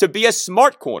appears to be a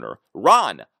smart corner.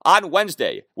 Ron, on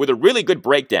Wednesday, with a really good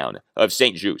breakdown of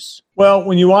St. Juste. Well,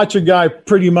 when you watch a guy,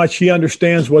 pretty much he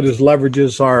understands what his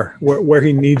leverages are, where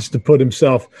he needs to put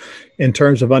himself in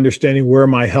terms of understanding where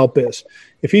my help is.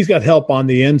 If he's got help on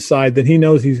the inside, then he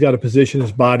knows he's got to position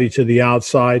his body to the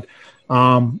outside.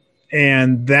 And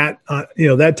that,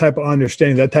 that type of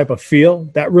understanding, that type of feel,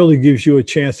 that really gives you a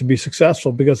chance to be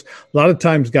successful, because a lot of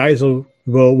times guys will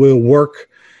work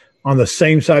on the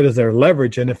same side as their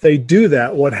leverage. And if they do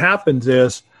that, what happens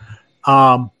is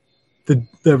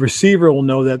the receiver will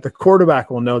know that, the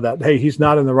quarterback will know that, hey, he's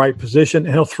not in the right position,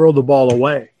 and he'll throw the ball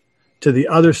away to the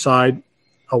other side,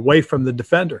 away from the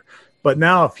defender. But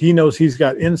now if he knows he's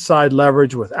got inside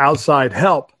leverage with outside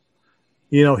help,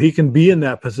 he can be in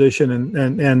that position.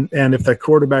 And if the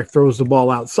quarterback throws the ball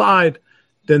outside,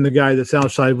 then the guy that's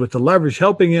outside with the leverage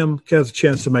helping him has a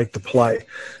chance to make the play.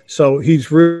 So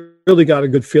he's really got a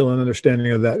good feel and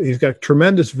understanding of that. He's got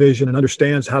tremendous vision and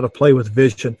understands how to play with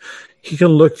vision. He can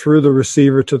look through the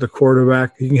receiver to the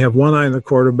quarterback. He can have one eye on the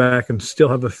quarterback and still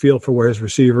have a feel for where his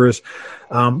receiver is,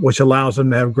 which allows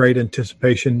him to have great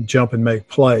anticipation, jump, and make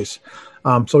plays.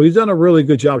 So he's done a really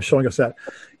good job showing us that.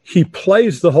 He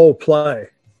plays the whole play.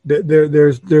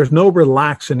 There's no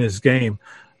relax in his game.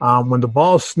 When the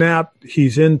ball's snapped,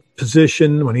 he's in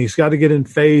position. When he's got to get in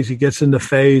phase, he gets into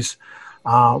phase.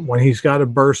 When he's got to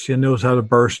burst, he knows how to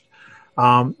burst.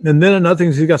 And then another thing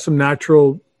is he's got some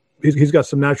natural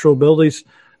abilities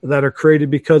that are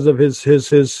created because of his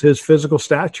physical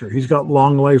stature. He's got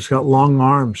long legs, got long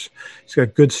arms. He's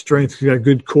got good strength. He's got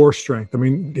good core strength. I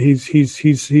mean,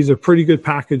 he's a pretty good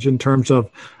package in terms of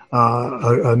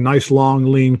a nice,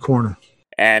 long, lean corner.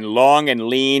 And long and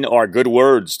lean are good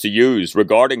words to use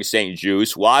regarding St.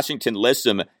 Juste. Washington lists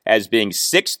him as being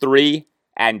 6'3",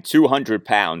 and 200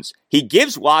 pounds. He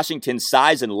gives Washington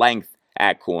size and length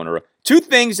at corner. 2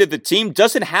 things that the team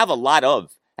doesn't have a lot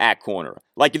of at corner.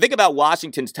 Like, you think about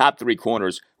Washington's top 3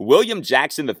 corners, William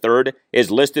Jackson III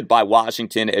is listed by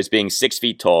Washington as being 6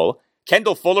 feet tall.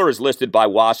 Kendall Fuller is listed by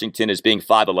Washington as being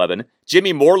 5'11".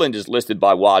 Jimmy Moreland is listed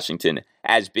by Washington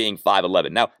as being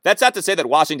 5'11". Now, that's not to say that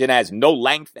Washington has no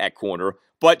length at corner,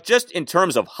 but just in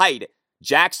terms of height,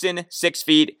 Jackson, 6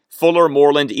 feet, Fuller,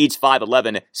 Moreland, each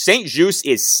 5'11". St. Juste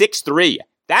is 6'3".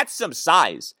 That's some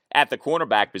size at the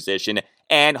cornerback position,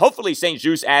 and hopefully St.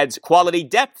 Juste adds quality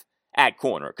depth at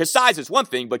corner, because size is one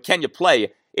thing, but can you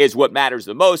play is what matters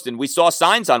the most, and we saw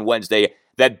signs on Wednesday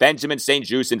that Benjamin St.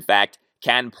 Juste, in fact,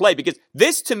 can play, because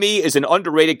this, to me, is an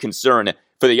underrated concern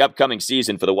for the upcoming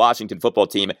season for the Washington football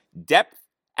team, depth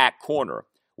at corner.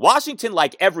 Washington,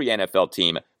 like every NFL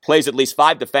team, plays at least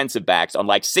 5 defensive backs on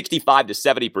like 65 to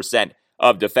 70%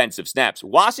 of defensive snaps.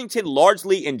 Washington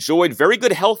largely enjoyed very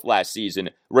good health last season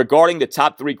regarding the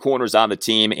top 3 corners on the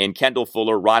team in Kendall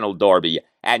Fuller, Ronald Darby,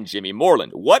 and Jimmy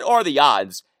Moreland. What are the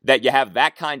odds that you have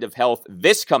that kind of health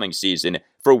this coming season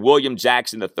for William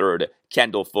Jackson III,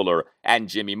 Kendall Fuller, and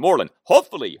Jimmy Moreland?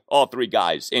 Hopefully, all 3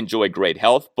 guys enjoy great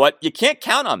health, but you can't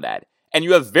count on that. And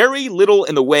you have very little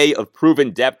in the way of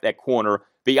proven depth at corner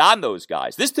beyond those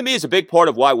guys. This, to me, is a big part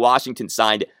of why Washington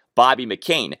signed Bobby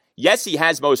McCain. Yes, he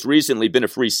has most recently been a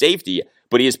free safety,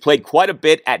 but he has played quite a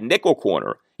bit at nickel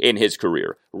corner in his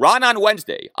career. Ron on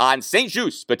Wednesday on St.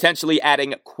 Juste, potentially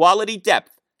adding quality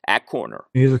depth at corner.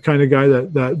 He's the kind of guy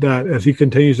that as he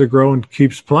continues to grow and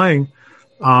keeps playing,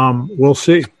 we'll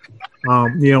see.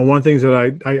 One of the things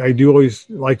that I do always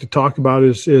like to talk about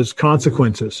is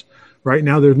consequences. Right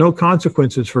now, there's no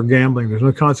consequences for gambling. There's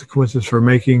no consequences for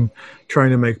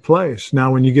trying to make plays.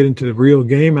 Now, when you get into the real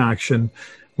game action,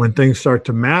 when things start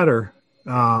to matter,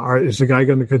 is the guy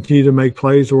going to continue to make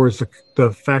plays, or is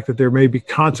the fact that there may be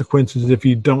consequences if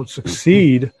you don't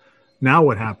succeed? Now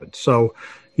what happens? So,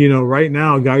 right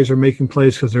now, guys are making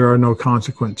plays because there are no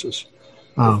consequences.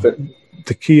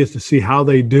 The key is to see how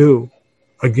they do,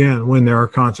 again, when there are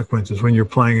consequences, when you're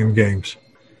playing in games.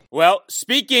 Well,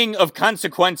 speaking of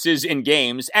consequences in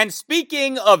games, and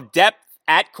speaking of depth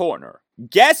at corner,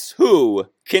 guess who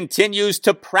continues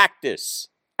to practice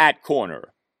at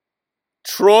corner?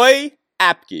 Troy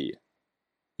Apke.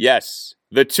 Yes,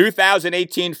 the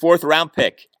 2018 4th-round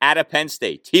pick out of Penn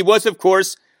State. He was, of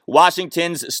course,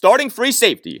 Washington's starting free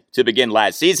safety to begin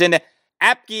last season.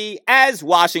 Apke, as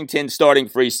Washington's starting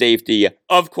free safety,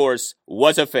 of course,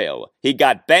 was a fail. He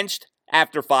got benched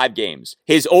after 5 games.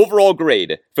 His overall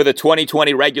grade for the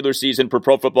 2020 regular season per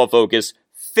Pro Football Focus,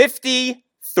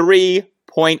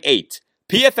 53.8.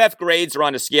 PFF grades are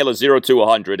on a scale of 0 to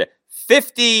 100,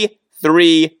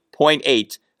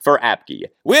 53.8 for Apke.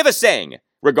 We have a saying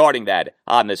regarding that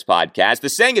on this podcast. The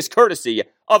saying is courtesy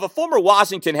of a former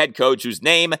Washington head coach whose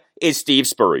name is Steve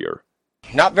Spurrier.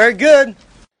 Not very good.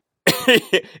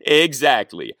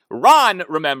 Exactly. Ron,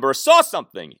 remember, saw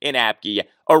something in Apke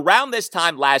around this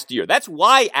time last year. That's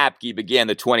why Apke began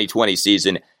the 2020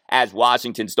 season as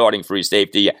Washington's starting free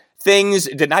safety. Things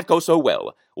did not go so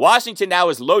well. Washington now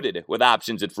is loaded with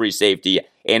options at free safety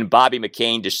in Bobby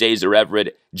McCain, DeShazer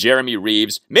Everett, Jeremy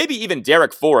Reeves, maybe even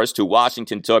Derek Forrest, who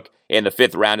Washington took in the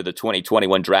 5th round of the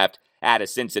 2021 draft out of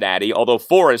Cincinnati, although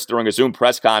Forrest, during a Zoom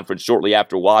press conference shortly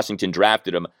after Washington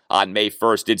drafted him on May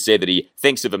 1st, did say that he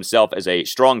thinks of himself as a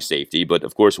strong safety, but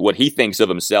of course what he thinks of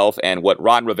himself and what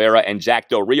Ron Rivera and Jack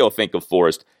Del Rio think of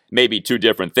Forrest may be two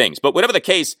different things. But whatever the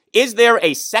case, is there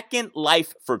a second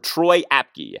life for Troy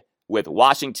Apke with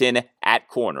Washington at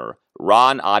corner?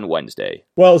 Ron on Wednesday.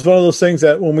 Well, it's one of those things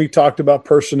that when we talked about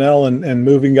personnel and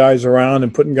moving guys around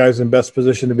and putting guys in best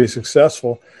position to be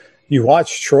successful, you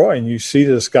watch Troy and you see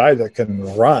this guy that can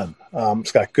run.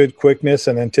 He's got good quickness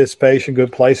and anticipation,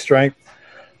 good play strength.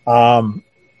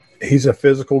 He's a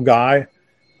physical guy.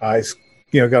 He's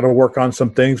got to work on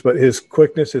some things, but his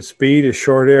quickness, his speed, his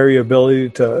short area ability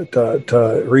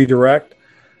to redirect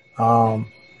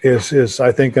is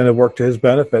I think going to work to his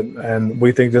benefit. And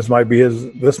we think this might be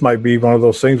one of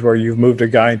those things where you've moved a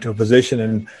guy into a position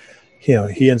and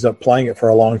he ends up playing it for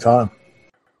a long time.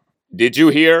 Did you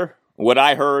hear what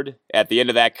I heard at the end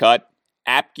of that cut?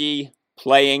 Apke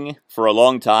playing for a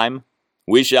long time?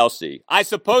 We shall see. I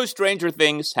suppose stranger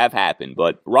things have happened,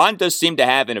 but Ron does seem to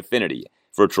have an affinity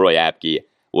for Troy Apke.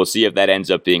 We'll see if that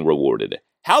ends up being rewarded.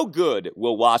 How good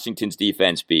will Washington's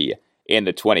defense be in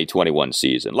the 2021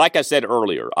 season? Like I said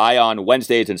earlier, I, on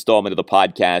Wednesday's installment of the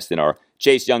podcast in our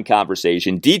Chase Young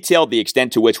conversation, detailed the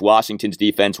extent to which Washington's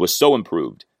defense was so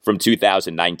improved from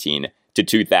 2019 to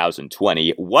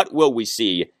 2020. What will we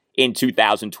see in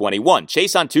 2021?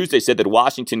 Chase on Tuesday said that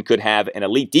Washington could have an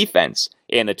elite defense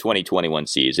in the 2021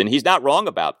 season. He's not wrong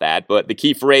about that, but the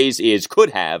key phrase is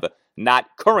could have, not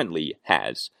currently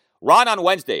has. Ron on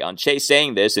Wednesday on Chase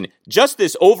saying this, and just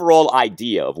this overall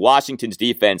idea of Washington's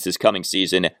defense this coming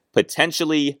season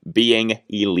potentially being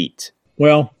elite.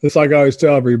 Well, it's like I always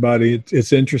tell everybody,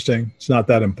 it's interesting. It's not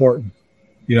that important.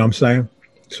 You know what I'm saying?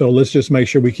 So let's just make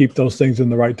sure we keep those things in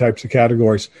the right types of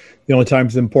categories. The only time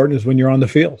it's important is when you're on the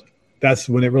field. That's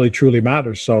when it really truly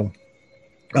matters. So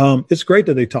it's great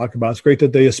that they talk about it. It's great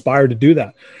that they aspire to do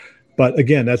that. But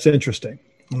again, that's interesting.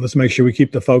 And let's make sure we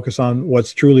keep the focus on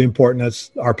what's truly important.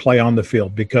 That's our play on the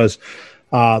field, because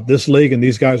this league and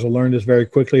these guys will learn this very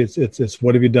quickly. It's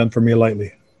what have you done for me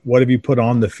lately? What have you put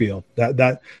on the field?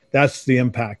 That's the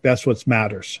impact. That's what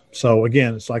matters. So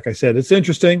again, it's like I said, it's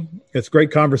interesting. It's a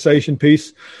great conversation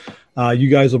piece. You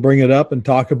guys will bring it up and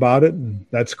talk about it, and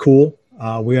that's cool.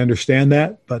 We understand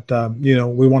that, but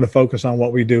we want to focus on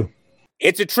what we do.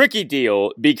 It's a tricky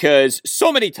deal because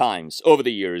so many times over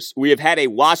the years, we have had a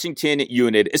Washington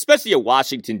unit, especially a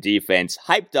Washington defense,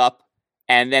 hyped up,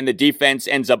 and then the defense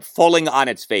ends up falling on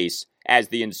its face as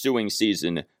the ensuing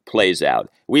season plays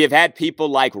out. We have had people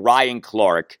like Ryan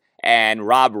Clark and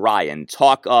Rob Ryan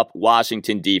talk up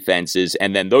Washington defenses,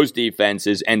 and then those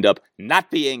defenses end up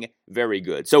not being very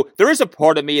good. So there is a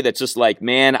part of me that's just like,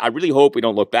 man, I really hope we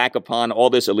don't look back upon all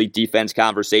this elite defense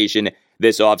conversation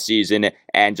this offseason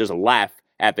and just laugh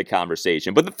at the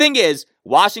conversation. But the thing is,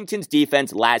 Washington's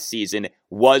defense last season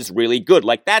was really good.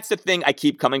 Like, that's the thing I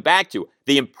keep coming back to.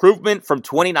 The improvement from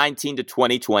 2019 to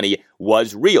 2020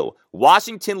 was real.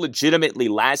 Washington legitimately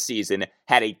last season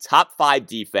had a top 5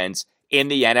 defense in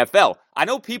the NFL. I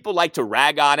know people like to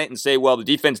rag on it and say, well, the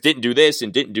defense didn't do this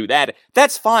and didn't do that.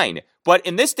 That's fine. But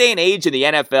in this day and age in the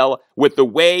NFL, with the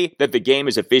way that the game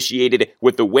is officiated,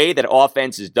 with the way that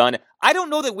offense is done, I don't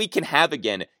know that we can have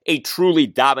again a truly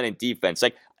dominant defense.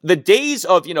 Like the days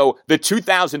of, the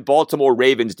 2000 Baltimore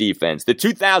Ravens defense, the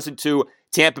 2002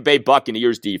 Tampa Bay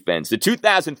Buccaneers defense, the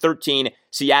 2013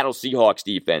 Seattle Seahawks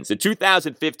defense, the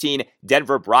 2015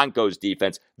 Denver Broncos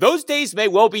defense, those days may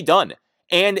well be done.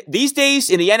 And these days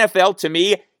in the NFL, to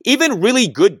me, even really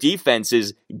good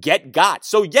defenses get got.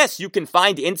 So yes, you can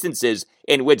find instances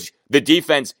in which the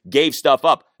defense gave stuff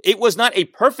up. It was not a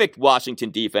perfect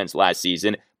Washington defense last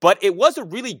season, but it was a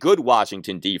really good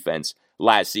Washington defense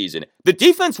last season. The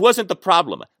defense wasn't the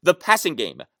problem. The passing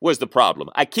game was the problem.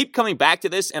 I keep coming back to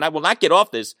this, and I will not get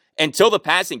off this until the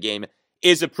passing game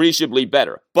is appreciably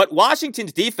better. But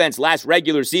Washington's defense last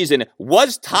regular season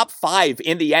was top 5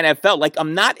 in the NFL. Like,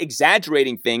 I'm not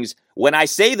exaggerating things when I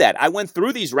say that. I went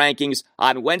through these rankings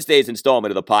on Wednesday's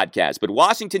installment of the podcast. But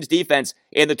Washington's defense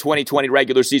in the 2020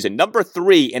 regular season, number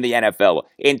 3 in the NFL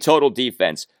in total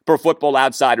defense per Football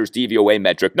Outsiders DVOA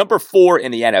metric, number 4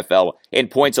 in the NFL in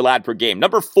points allowed per game,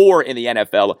 number 4 in the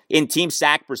NFL in team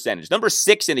sack percentage, number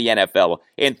 6 in the NFL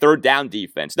in third down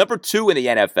defense, number 2 in the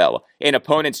NFL in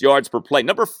opponents' yards per play,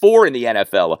 number 4 in the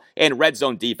NFL in red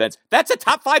zone defense. That's a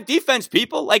top 5 defense,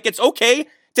 people. Like, it's okay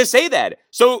to say that.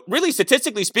 So really,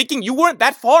 statistically speaking, you weren't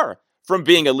that far from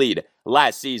being a lead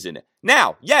last season.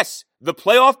 Now, yes, the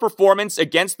playoff performance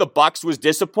against the Bucs was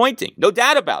disappointing. No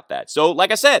doubt about that. So,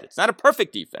 like I said, it's not a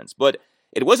perfect defense, but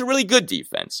it was a really good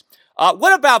defense.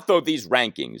 What about, though, these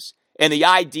rankings and the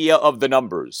idea of the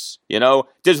numbers? You know,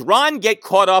 does Ron get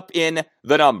caught up in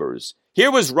the numbers?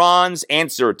 Here was Ron's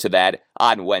answer to that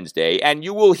on Wednesday, and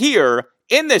you will hear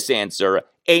in this answer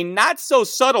a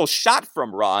not-so-subtle shot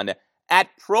from Ron at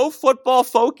Pro Football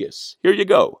Focus. Here you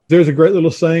go. There's a great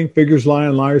little saying, figures lie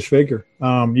and liars figure.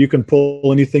 You can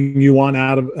pull anything you want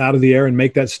out of the air and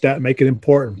make that stat, make it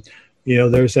important. You know,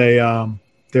 there's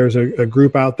a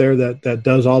group out there that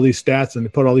does all these stats, and they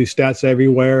put all these stats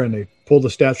everywhere, and they pull the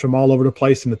stats from all over the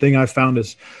place. And the thing I found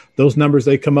is those numbers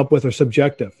they come up with are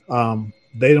subjective.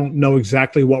 They don't know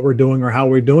exactly what we're doing or how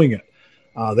we're doing it.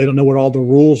 They don't know what all the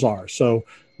rules are. So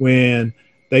when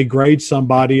they grade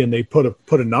somebody and they put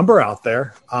a number out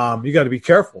there, you got to be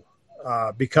careful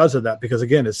because of that, because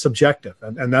again, it's subjective.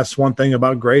 And that's one thing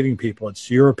about grading people. It's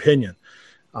your opinion.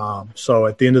 So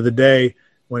at the end of the day,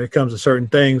 when it comes to certain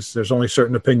things, there's only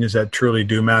certain opinions that truly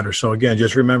do matter. So again,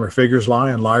 just remember, figures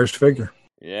lie and liars figure.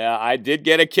 Yeah, I did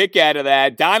get a kick out of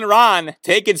that. Don Ron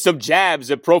taking some jabs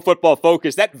at Pro Football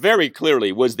Focus. That very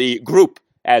clearly was the group,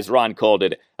 as Ron called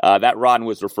it, that Ron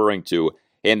was referring to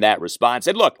in that response.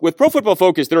 And look, with Pro Football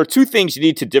Focus, there are two things you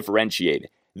need to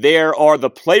differentiate. There are the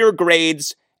player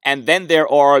grades, and then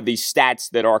there are the stats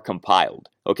that are compiled.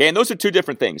 Okay, and those are two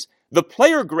different things. The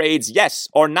player grades, yes,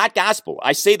 are not gospel.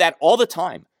 I say that all the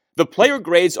time. The player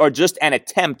grades are just an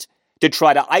attempt to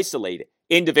try to isolate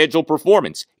individual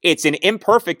performance. It's an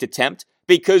imperfect attempt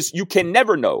because you can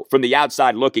never know from the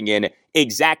outside looking in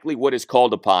exactly what is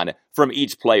called upon from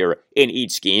each player in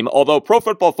each scheme. Although Pro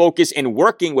Football Focus, in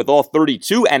working with all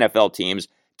 32 NFL teams,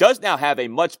 does now have a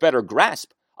much better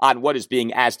grasp on what is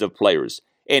being asked of players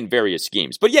in various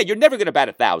schemes. But yeah, you're never going to bat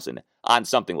 1,000 on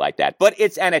something like that. But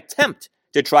it's an attempt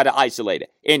to try to isolate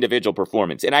individual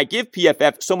performance. And I give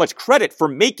PFF so much credit for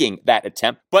making that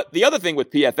attempt. But the other thing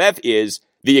with PFF is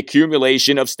the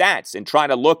accumulation of stats and trying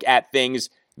to look at things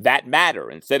that matter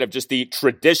instead of just the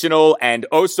traditional and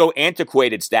so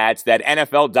antiquated stats that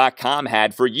NFL.com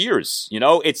had for years. You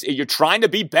know, you're trying to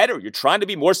be better. You're trying to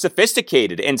be more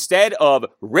sophisticated. Instead of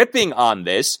ripping on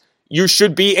this, you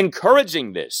should be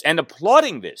encouraging this and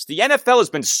applauding this. The NFL has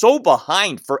been so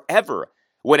behind forever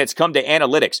when it's come to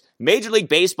analytics. Major League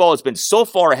Baseball has been so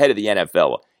far ahead of the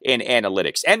NFL in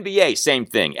analytics. NBA, same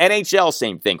thing. NHL,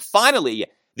 same thing. Finally,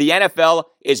 the NFL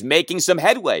is making some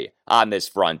headway on this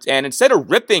front. And instead of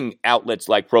ripping outlets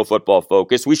like Pro Football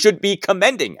Focus, we should be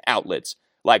commending outlets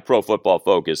like Pro Football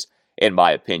Focus, in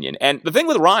my opinion. And the thing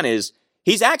with Ron is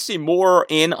he's actually more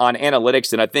in on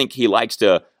analytics than I think he likes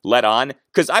to let on,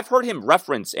 because I've heard him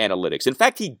reference analytics. In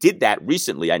fact, he did that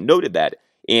recently. I noted that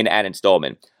in an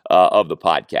installment of the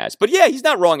podcast. But yeah, he's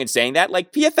not wrong in saying that.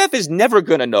 Like, PFF is never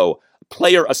going to know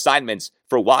player assignments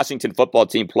for Washington football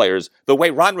team players the way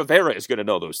Ron Rivera is going to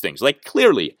know those things. Like,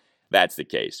 clearly, that's the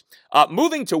case.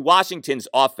 Moving to Washington's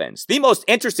offense, the most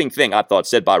interesting thing I thought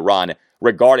said by Ron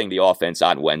regarding the offense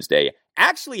on Wednesday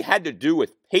actually had to do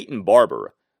with Peyton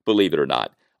Barber, believe it or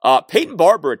not. Peyton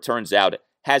Barber, it turns out,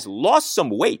 has lost some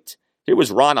weight. Here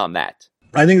was Ron on that.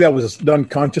 I think that was done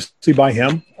consciously by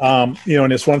him. And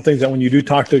it's one of the things that when you do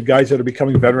talk to guys that are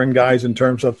becoming veteran guys in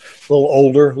terms of a little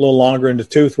older, a little longer in the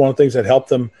tooth, one of the things that helped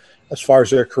them as far as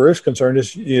their career is concerned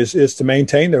is to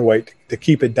maintain their weight, to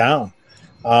keep it down.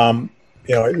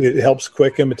 It helps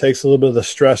quicken. It takes a little bit of the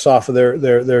stress off of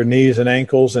their knees and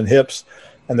ankles and hips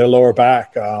and their lower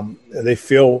back. They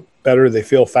feel better. They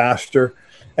feel faster.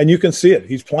 And you can see it.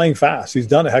 He's playing fast. He's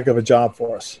done a heck of a job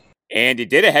for us. And he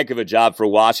did a heck of a job for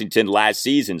Washington last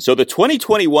season. So the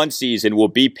 2021 season will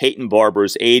be Peyton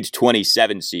Barber's age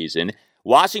 27 season.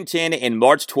 Washington in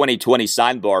March 2020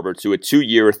 signed Barber to a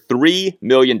 2-year, $3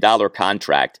 million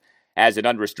contract as an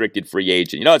unrestricted free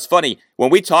agent. You know, it's funny, when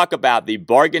we talk about the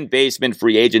bargain basement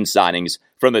free agent signings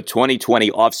from the 2020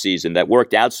 offseason that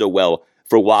worked out so well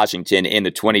for Washington in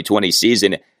the 2020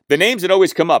 season, The names that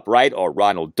always come up, right, are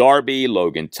Ronald Darby,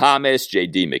 Logan Thomas,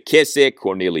 J.D. McKissick,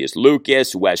 Cornelius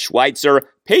Lucas, Wes Schweitzer.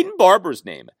 Peyton Barber's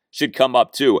name should come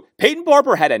up too. Peyton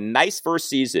Barber had a nice first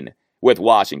season with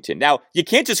Washington. Now, you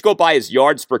can't just go by his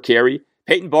yards per carry.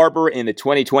 Peyton Barber in the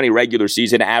 2020 regular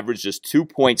season averaged just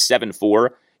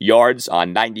 2.74 yards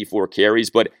on 94 carries,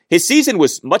 but his season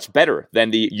was much better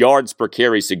than the yards per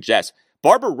carry suggests.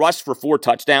 Barber rushed for 4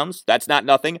 touchdowns. That's not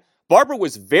nothing. Barber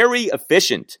was very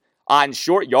efficient on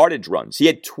short yardage runs. He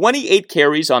had 28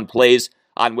 carries on plays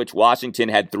on which Washington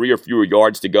had 3 or fewer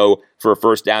yards to go for a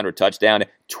first down or touchdown.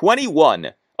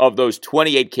 21 of those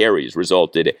 28 carries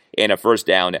resulted in a first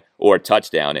down or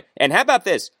touchdown. And how about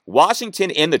this? Washington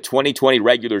in the 2020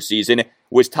 regular season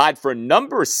was tied for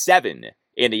number 7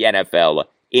 in the NFL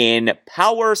in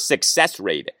power success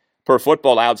rate per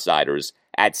Football Outsiders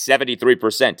at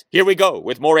 73%. Here we go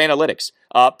with more analytics.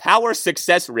 Power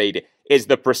success rate is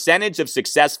the percentage of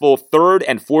successful third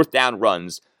and fourth down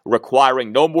runs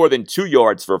requiring no more than 2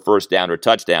 yards for a first down or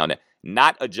touchdown,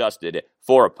 not adjusted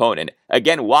for opponent.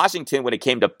 Again, Washington, when it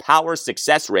came to power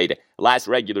success rate last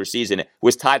regular season,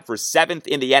 was tied for 7th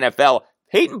in the NFL.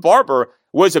 Peyton Barber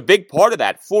was a big part of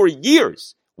that for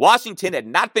years. Washington had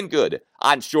not been good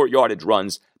on short yardage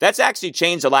runs. That's actually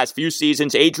changed the last few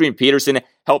seasons. Adrian Peterson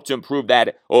helped to improve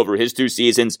that over his 2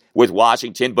 seasons with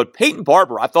Washington. But Peyton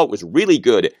Barber, I thought, was really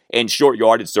good in short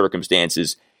yardage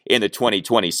circumstances in the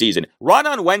 2020 season. Run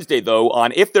on Wednesday, though,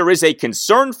 on if there is a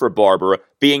concern for Barber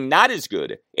being not as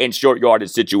good in short yardage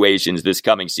situations this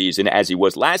coming season as he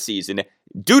was last season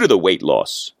due to the weight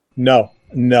loss. No,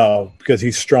 because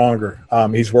he's stronger.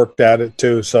 He's worked at it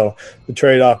too. So the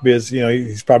trade-off is,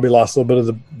 he's probably lost a little bit of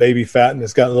the baby fat and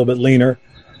has gotten a little bit leaner.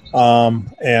 I'm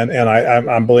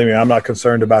believe me, I'm not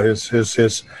concerned about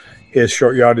his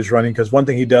short yardage running, because one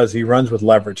thing he does, he runs with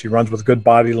leverage. He runs with good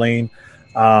body lean.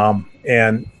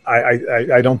 And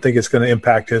I don't think it's going to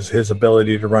impact his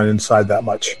ability to run inside that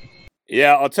much.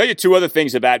 Yeah, I'll tell you 2 other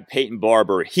things about Peyton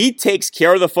Barber. He takes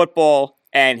care of the football,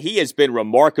 and he has been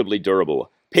remarkably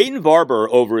durable. Peyton Barber,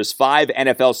 over his 5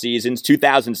 NFL seasons,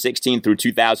 2016 through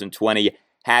 2020,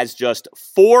 has just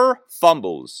 4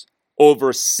 fumbles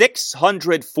over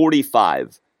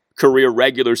 645 career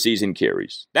regular season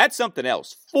carries. That's something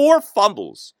else. 4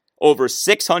 fumbles over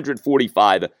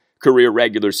 645 career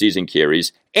regular season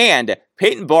carries. And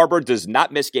Peyton Barber does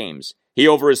not miss games. He,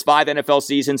 over his 5 NFL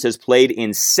seasons, has played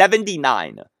in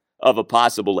 79 of a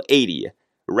possible 80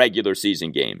 regular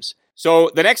season games.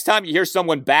 So the next time you hear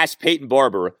someone bash Peyton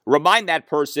Barber, remind that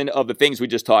person of the things we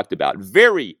just talked about.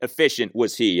 Very efficient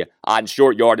was he on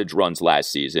short yardage runs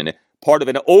last season. Part of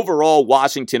an overall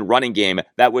Washington running game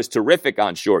that was terrific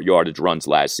on short yardage runs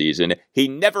last season. He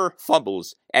never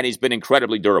fumbles, and he's been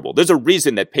incredibly durable. There's a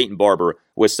reason that Peyton Barber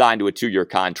was signed to a 2-year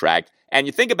contract. And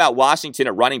you think about Washington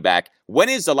at running back, when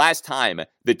is the last time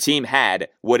the team had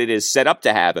what it is set up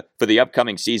to have for the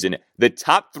upcoming season? The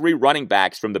top 3 running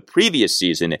backs from the previous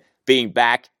season being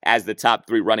back as the top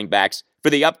 3 running backs for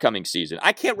the upcoming season.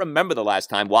 I can't remember the last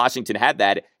time Washington had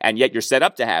that, and yet you're set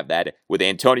up to have that with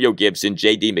Antonio Gibson,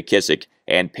 J.D. McKissick,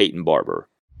 and Peyton Barber.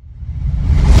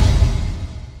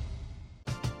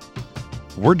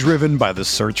 We're driven by the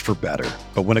search for better.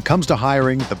 But when it comes to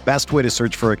hiring, the best way to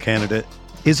search for a candidate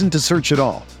isn't to search at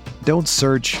all. Don't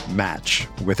search, match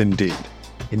with Indeed.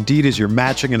 Indeed is your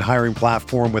matching and hiring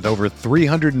platform with over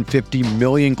 350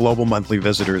 million global monthly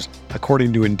visitors,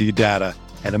 according to Indeed data,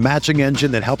 and a matching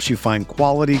engine that helps you find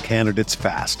quality candidates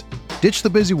fast. Ditch the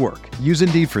busy work. Use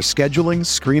Indeed for scheduling,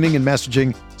 screening, and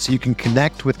messaging so you can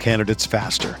connect with candidates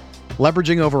faster.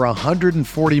 Leveraging over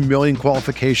 140 million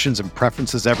qualifications and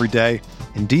preferences every day,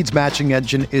 Indeed's matching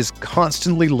engine is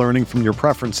constantly learning from your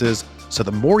preferences, so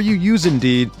the more you use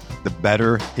Indeed, the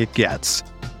better it gets.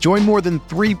 Join more than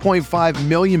 3.5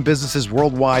 million businesses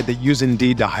worldwide that use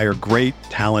Indeed to hire great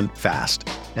talent fast.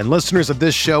 And listeners of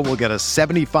this show will get a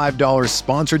 $75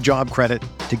 sponsored job credit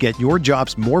to get your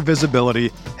jobs more visibility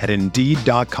at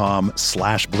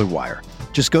Indeed.com/Blue Wire.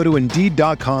 Just go to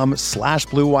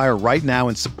Indeed.com/Blue Wire right now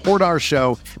and support our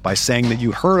show by saying that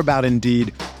you heard about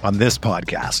Indeed on this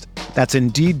podcast. That's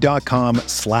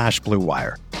Indeed.com/Blue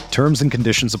Wire. Terms and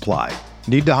conditions apply.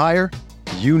 Need to hire?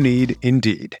 You need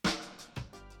Indeed.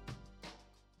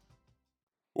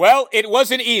 Well, it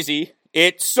wasn't easy.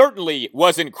 It certainly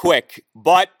wasn't quick,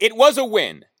 but it was a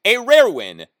win, a rare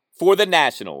win for the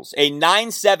Nationals. A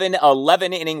 9-7,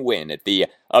 11-inning win at the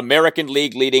American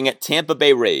League leading Tampa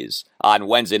Bay Rays on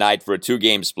Wednesday night for a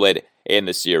 2-game split in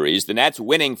the series. The Nats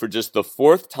winning for just the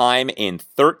 4th time in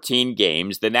 13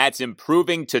 games. The Nats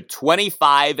improving to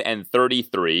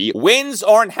 25-33. Wins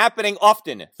aren't happening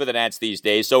often for the Nats these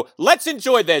days, so let's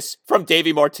enjoy this from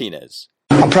Davey Martinez.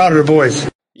 I'm proud of the boys.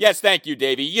 Yes, thank you,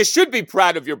 Davey. You should be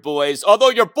proud of your boys, although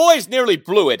your boys nearly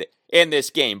blew it in this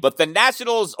game. But the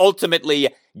Nationals ultimately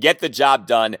get the job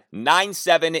done,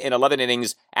 9-7 in 11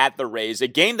 innings at the Rays, a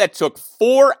game that took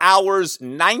 4 hours,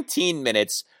 19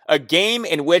 minutes, a game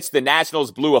in which the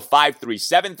Nationals blew a 5-3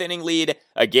 7th inning lead,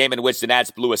 a game in which the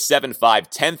Nats blew a 7-5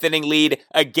 10th inning lead,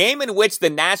 a game in which the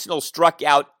Nationals struck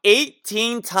out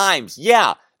 18 times.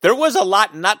 Yeah, there was a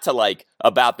lot not to like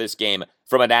about this game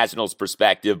from a Nationals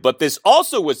perspective, but this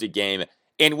also was a game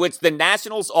in which the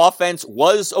Nationals offense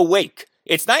was awake.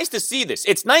 It's nice to see this.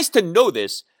 It's nice to know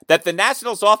this, that the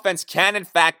Nationals offense can in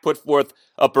fact put forth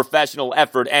a professional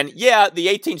effort. And yeah, the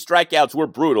 18 strikeouts were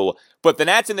brutal, but the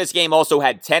Nats in this game also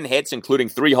had 10 hits, including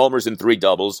 3 homers and 3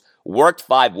 doubles, worked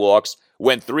 5 walks,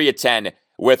 went 3 of 10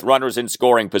 with runners in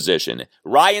scoring position.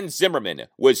 Ryan Zimmerman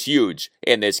was huge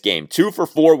in this game, 2 for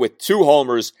 4 with 2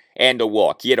 homers and a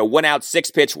walk. He had a 1-out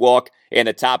 6-pitch walk in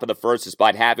the top of the first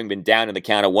despite having been down in the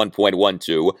count of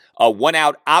 1.12, a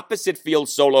 1-out opposite field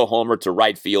solo homer to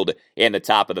right field in the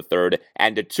top of the third,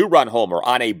 and a 2-run homer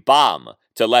on a bomb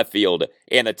to left field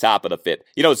in the top of the fifth.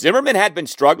 You know, Zimmerman had been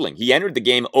struggling. He entered the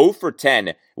game 0 for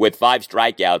 10 with 5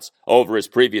 strikeouts over his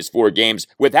previous 4 games.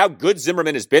 With how good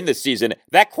Zimmerman has been this season,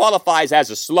 that qualifies as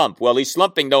a slump. Well, he's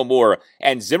slumping no more,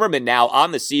 and Zimmerman now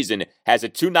on the season has a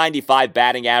 .295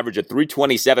 batting average, a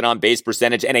 .327 on-base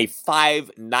percentage, and a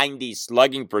 .590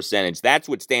 slugging percentage. That's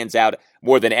what stands out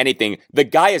more than anything. The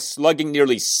guy is slugging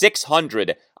nearly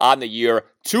 .600 on the year,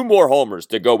 2 more homers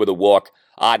to go with a walk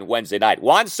on Wednesday night.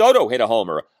 Juan Soto hit a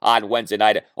homer on Wednesday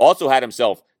night. Also had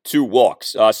himself 2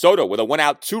 walks. Soto with a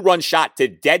 1-out 2-run shot to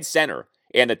dead center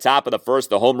in the top of the first.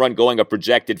 The home run going a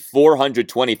projected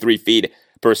 423 feet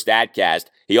per StatCast.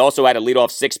 He also had a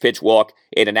leadoff 6-pitch walk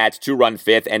in the Nats 2-run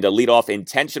 5th and a leadoff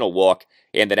intentional walk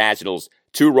in the Nationals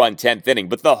 2-run 10th inning.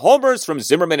 But the homers from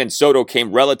Zimmerman and Soto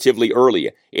came relatively early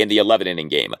in the 11-inning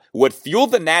game. What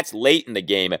fueled the Nats late in the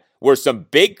game were some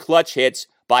big clutch hits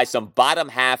by some bottom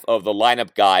half of the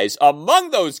lineup guys. Among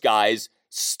those guys,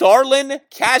 Starlin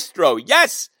Castro.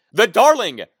 Yes, the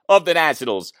darling of the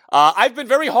Nationals. I've been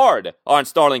very hard on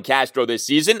Starlin Castro this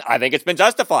season. I think it's been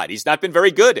justified. He's not been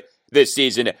very good this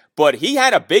season, but he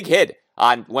had a big hit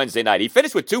on Wednesday night. He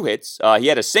finished with 2 hits. He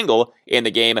had a single in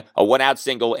the game, a 1-out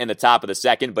single in the top of the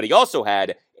second, but he also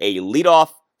had a leadoff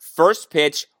first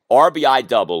pitch RBI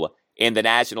double in the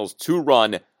Nationals'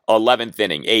 2-run 11th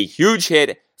inning. A huge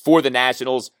hit for the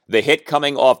Nationals, the hit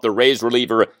coming off the Rays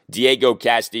reliever Diego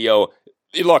Castillo.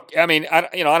 Look, I mean, I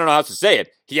don't know how else to say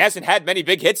it. He hasn't had many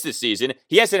big hits this season.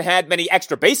 He hasn't had many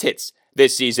extra base hits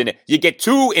this season. You get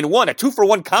 2 in 1, a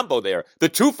 2-for-1 combo there. The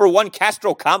 2-for-1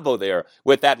 Castro combo there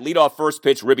with that leadoff first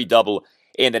pitch ribby double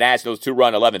in the Nationals'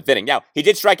 2-run 11th inning. Now, he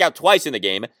did strike out twice in the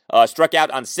game, struck out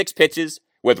on 6 pitches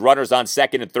with runners on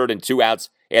second and third and 2 outs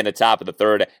in the top of the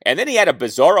third. And then he had a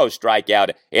bizarro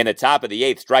strikeout in the top of the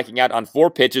 8th, striking out on 4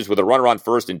 pitches with a runner on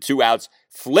first and 2 outs,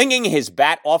 flinging his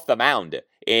bat off the mound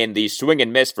in the swing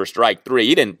and miss for strike 3.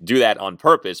 He didn't do that on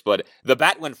purpose, but the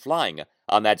bat went flying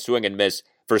on that swing and miss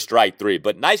for strike 3.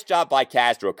 But nice job by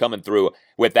Castro coming through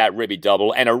with that ribby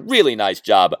double, and a really nice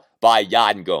job by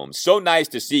Yan Gomes. So nice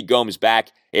to see Gomes back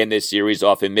in this series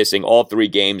off him missing all 3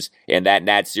 games in that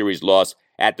Nats series loss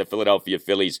at the Philadelphia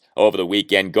Phillies over the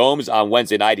weekend. Gomes on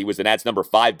Wednesday night, he was the Nats' number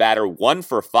 5 batter, 1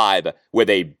 for 5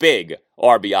 with a big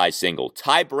RBI single.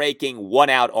 Tie-breaking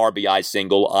 1-out RBI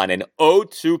single on an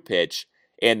 0-2 pitch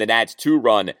in the Nats'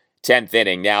 2-run 10th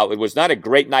inning. Now, it was not a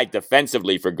great night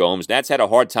defensively for Gomes. Nats had a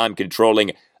hard time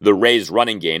controlling the Rays'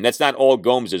 running game. That's not all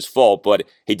Gomes' fault, but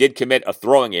he did commit a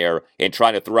throwing error in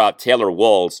trying to throw out Taylor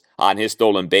Walls on his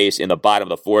stolen base in the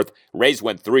bottom of the 4th. Rays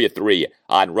went 3 of 3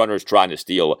 on runners trying to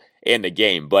steal in the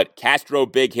game. But Castro,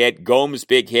 big hit. Gomes,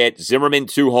 big hit. Zimmerman,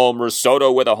 2 homers.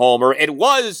 Soto with a homer. It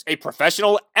was a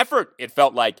professional effort, it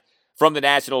felt like, from the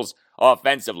Nationals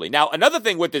offensively. Now, another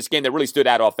thing with this game that really stood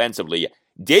out offensively,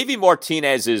 Davey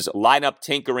Martinez's lineup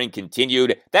tinkering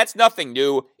continued. That's nothing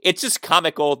new. It's just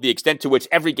comical, the extent to which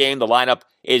every game the lineup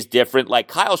is different. Like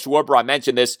Kyle Schwarber, I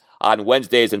mentioned this on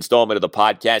Wednesday's installment of the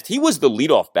podcast. He was the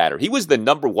leadoff batter. He was the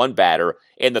number 1 batter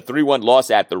in the 3-1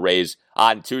 loss at the Rays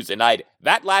on Tuesday night.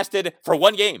 That lasted for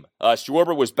 1 game.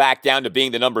 Schwarber was back down to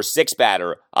being the number 6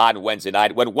 batter on Wednesday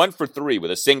night. Went 1 for 3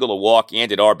 with a single, a walk,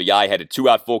 and an RBI. Had a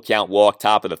 2-out full count walk,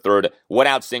 top of the 3rd,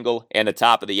 1-out single in the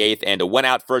top of the 8th, and a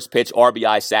 1-out first pitch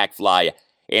RBI sac fly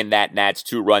in that Nats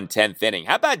 2-run 10th inning.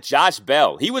 How about Josh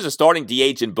Bell? He was a starting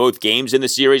DH in both games in the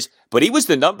series, but he was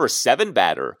the number 7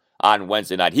 batter on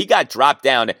Wednesday night. He got dropped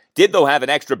down, did though have an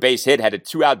extra base hit, had a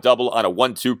 2-out double on a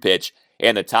 1-2 pitch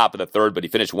in the top of the third, but he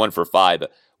finished 1 for 5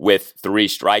 with 3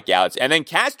 strikeouts. And then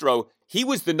Castro, he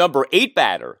was the number 8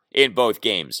 batter in both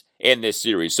games in this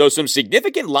series. So some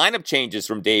significant lineup changes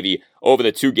from Davey over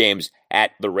the 2 games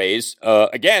at the Rays.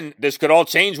 Again, this could all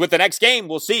change with the next game.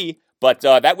 We'll see. But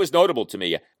that was notable to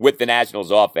me with the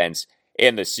Nationals offense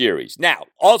in the series. Now,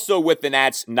 also with the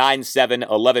Nats' 9-7,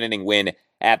 11-inning win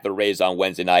at the Rays on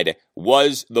Wednesday night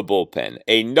was the bullpen.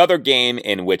 Another game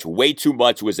in which way too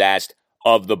much was asked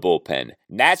of the bullpen.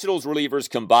 Nationals relievers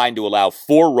combined to allow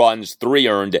 4 runs, 3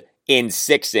 earned in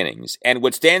 6 innings. And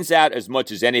what stands out as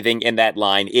much as anything in that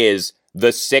line is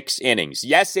the 6 innings.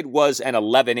 Yes, it was an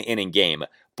 11-inning game,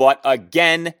 but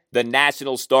again, the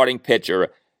Nationals starting pitcher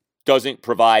doesn't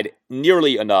provide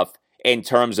nearly enough in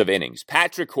terms of innings.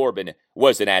 Patrick Corbin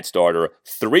was an at-starter,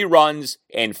 3 runs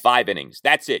in 5 innings.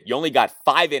 That's it. You only got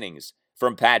 5 innings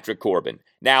from Patrick Corbin.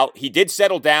 Now, he did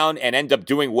settle down and end up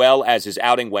doing well as his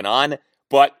outing went on,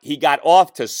 but he got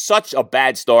off to such a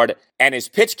bad start, and his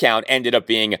pitch count ended up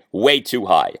being way too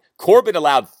high. Corbin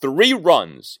allowed 3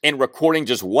 runs in recording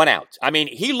just 1 out. I mean,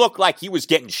 he looked like he was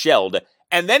getting shelled,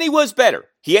 and then he was better.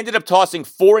 He ended up tossing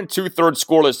 4 2/3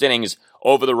 scoreless innings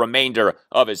over the remainder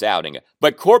of his outing.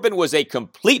 But Corbin was a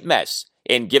complete mess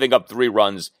in giving up 3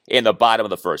 runs in the bottom of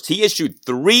the first. He issued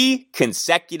 3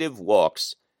 consecutive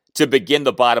walks to begin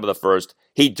the bottom of the first.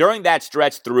 He, during that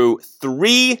stretch, threw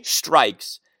 3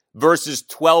 strikes versus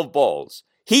 12 balls.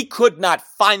 He could not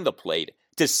find the plate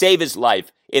to save his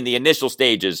life in the initial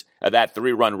stages of that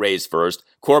 3-run Rays first.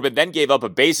 Corbin then gave up a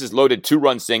bases-loaded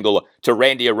 2-run single to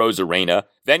Randy Arozarena,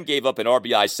 then gave up an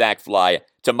RBI sac fly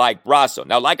to Mike Brasso.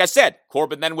 Now, like I said,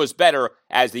 Corbin then was better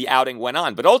as the outing went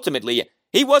on, but ultimately,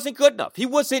 he wasn't good enough. He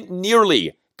wasn't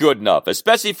nearly good enough,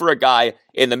 especially for a guy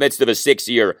in the midst of a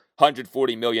 6-year,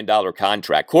 $140 million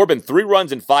contract. Corbin, 3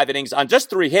 runs in 5 innings on just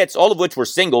 3 hits, all of which were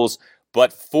singles,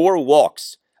 but 4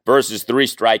 walks versus 3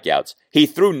 strikeouts. He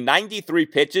threw 93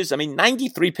 pitches.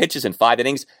 93 pitches in 5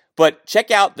 innings. But check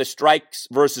out the strikes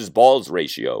versus balls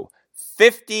ratio.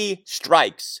 50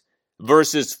 strikes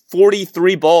versus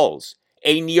 43 balls.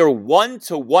 A near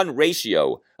 1-to-1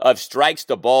 ratio of strikes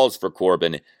to balls for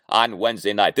Corbin on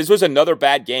Wednesday night. This was another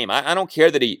bad game. I don't care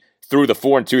that he threw the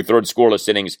 4 2/3 scoreless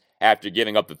innings after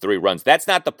giving up the 3 runs. That's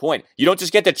not the point. You don't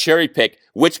just get to cherry pick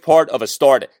which part of a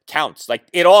start counts. Like,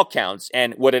 it all counts,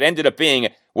 and what it ended up being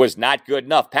was not good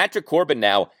enough. Patrick Corbin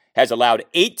now has allowed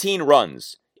 18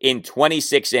 runs in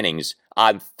 26 innings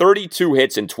on 32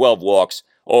 hits and 12 walks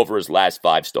over his last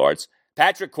 5 starts.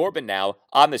 Patrick Corbin now,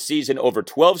 on the season over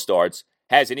 12 starts,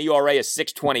 has an ERA of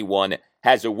 6.21,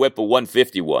 has a whip of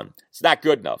 151. It's not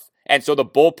good enough. And so the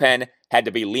bullpen had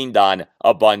to be leaned on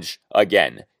a bunch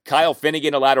again. Kyle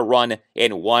Finnegan allowed a run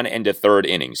in 1 1/3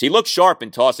 innings. He looked sharp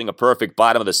in tossing a perfect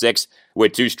bottom of the 6th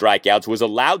with 2 strikeouts, was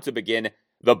allowed to begin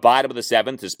the bottom of the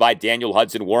 7th despite Daniel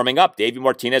Hudson warming up. Davey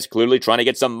Martinez clearly trying to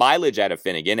get some mileage out of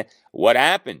Finnegan. What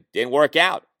happened? Didn't work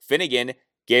out. Finnegan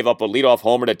gave up a leadoff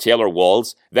homer to Taylor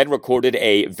Walls, then recorded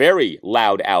a very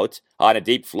loud out on a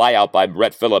deep flyout by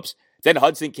Brett Phillips. Then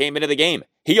Hudson came into the game.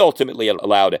 He ultimately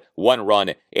allowed 1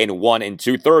 run in 1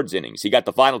 2/3 innings. He got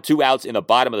the final 2 outs in the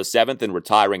bottom of the 7th and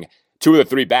retiring 2 of the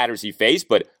 3 batters he faced,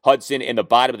 but Hudson in the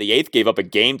bottom of the 8th gave up a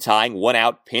game-tying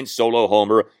 1-out pinch solo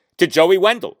homer to Joey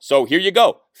Wendell. So here you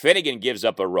go. Finnegan gives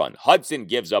up a run. Hudson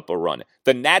gives up a run.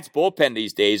 The Nats bullpen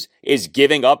these days is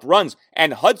giving up runs,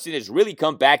 and Hudson has really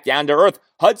come back down to earth.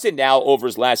 Hudson now, over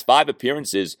his last 5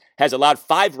 appearances, has allowed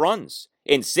 5 runs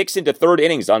in 6 1/3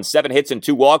 innings on 7 hits and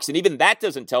 2 walks, and even that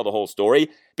doesn't tell the whole story,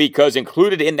 because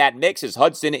included in that mix is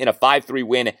Hudson in a 5-3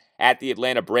 win at the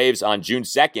Atlanta Braves on June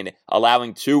 2nd,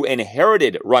 allowing 2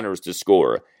 inherited runners to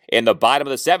score in the bottom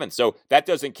of the 7th. So that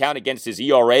doesn't count against his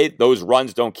ERA. Those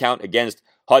runs don't count against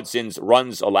Hudson's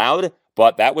runs allowed,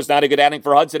 but that was not a good outing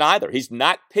for Hudson either. He's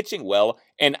not pitching well,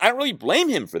 and I don't really blame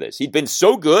him for this. He'd been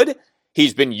so good.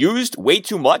 He's been used way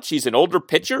too much. He's an older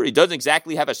pitcher. He doesn't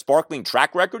exactly have a sparkling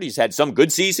track record. He's had some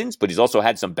good seasons, but he's also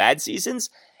had some bad seasons,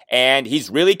 and he's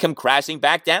really come crashing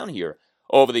back down here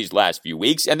over these last few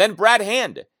weeks. And then Brad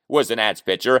Hand was an Nats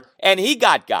pitcher, and he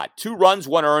got 2 runs,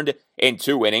 1 earned in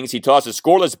 2 innings. He tossed a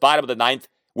scoreless bottom of the 9th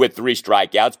with 3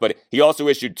 strikeouts, but he also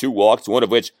issued 2 walks, one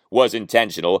of which was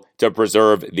intentional to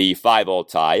preserve the 5-all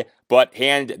tie. But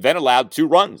Hand then allowed 2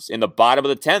 runs in the bottom of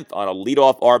the 10th on a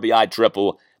leadoff RBI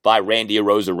triple by Randy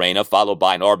Arozarena, followed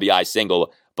by an RBI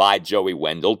single by Joey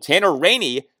Wendell. Tanner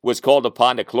Rainey was called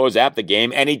upon to close out the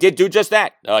game, and he did do just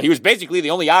that. He was basically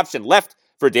the only option left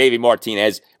for Davey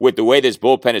Martinez with the way this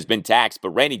bullpen has been taxed, but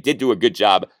Rainey did do a good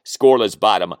job, scoreless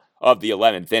bottom of the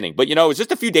 11th inning. But, it was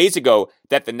just a few days ago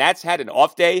that the Nats had an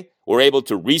off day, were able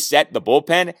to reset the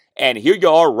bullpen, and here you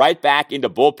are right back into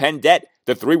bullpen debt.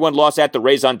 The 3-1 loss at the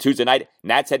Rays on Tuesday night,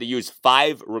 Nats had to use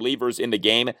 5 relievers in the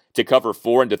game to cover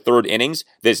 4 into third innings.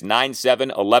 This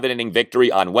 9-7, 11-inning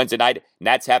victory on Wednesday night,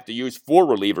 Nats have to use 4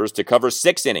 relievers to cover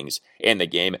 6 innings in the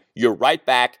game. You're right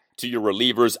back to your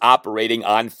relievers operating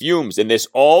on fumes. And this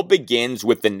all begins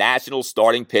with the Nationals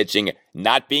starting pitching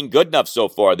not being good enough so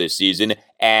far this season,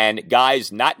 and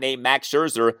guys not named Max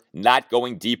Scherzer not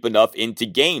going deep enough into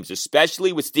games,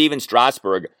 especially with Steven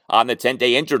Strasburg on the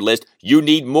 10-day injured list. You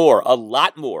need more, a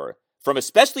lot more, from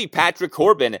especially Patrick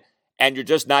Corbin, and you're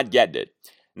just not getting it.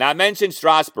 Now, I mentioned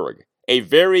Strasburg. A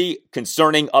very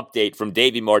concerning update from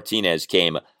Davey Martinez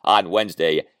came on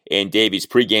Wednesday in Davey's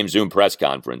pregame Zoom press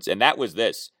conference, and that was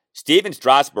this. Steven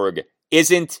Strasburg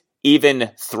isn't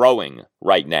even throwing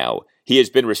right now. He has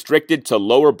been restricted to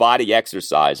lower body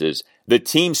exercises. The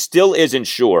team still isn't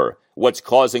sure what's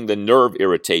causing the nerve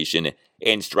irritation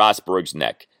in Strasburg's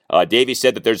neck. Davey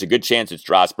said that there's a good chance that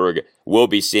Strasburg will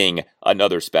be seeing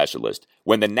another specialist.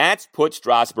 When the Nats put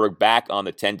Strasburg back on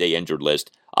the 10-day injured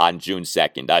list on June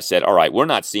 2nd, I said, all right, we're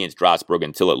not seeing Strasburg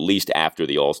until at least after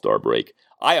the All-Star break.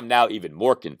 I am now even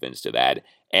more convinced of that,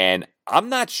 and I'm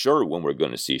not sure when we're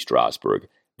going to see Strasburg.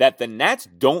 That the Nats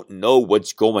don't know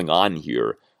what's going on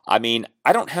here. I mean,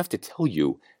 I don't have to tell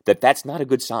you that that's not a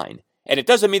good sign. And it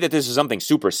doesn't mean that this is something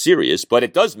super serious, but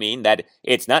it does mean that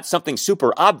it's not something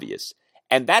super obvious.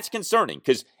 And that's concerning,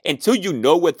 because until you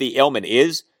know what the ailment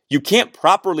is, you can't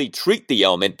properly treat the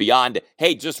ailment beyond,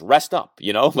 hey, just rest up,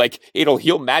 like it'll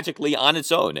heal magically on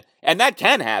its own. And that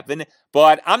can happen,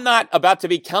 but I'm not about to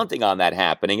be counting on that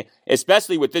happening,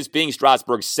 especially with this being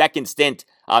Strasburg's second stint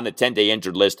on the 10-day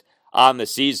injured list on the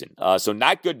season. So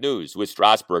not good news with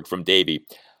Strasburg from Davey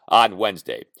on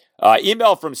Wednesday.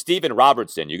 Email from Stephen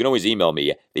Robertson. You can always email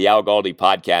me, the Al Galdi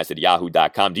podcast at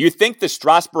yahoo.com. Do you think the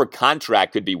Strasburg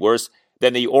contract could be worse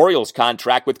than the Orioles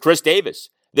contract with Chris Davis?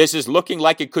 This is looking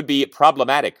like it could be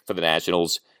problematic for the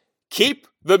Nationals. Keep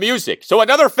the music. So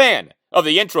another fan of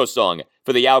the intro song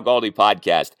for the Al Galdi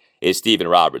podcast is Stephen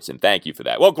Robertson. Thank you for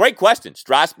that. Well, great question.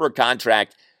 Strasburg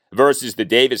contract versus the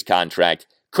Davis contract.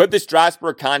 Could the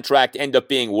Strasburg contract end up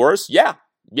being worse? Yeah,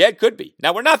 it could be.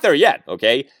 Now, we're not there yet,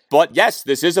 okay? But yes,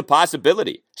 this is a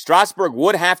possibility. Strasburg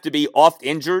would have to be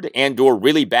oft-injured and or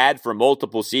really bad for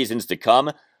multiple seasons to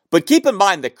come. But keep in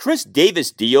mind, the Chris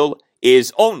Davis deal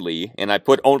is only, and I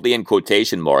put only in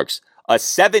quotation marks, a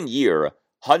 7-year,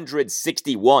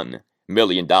 $161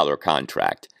 million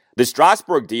contract. The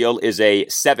Strasburg deal is a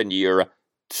 7-year,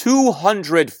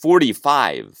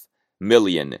 $245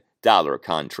 million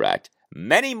contract.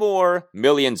 Many more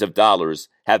millions of dollars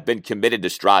have been committed to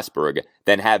Strasburg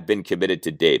than have been committed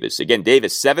to Davis. Again,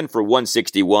 Davis 7 for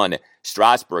 161,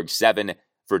 Strasburg 7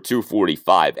 for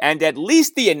 245. And at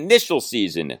least the initial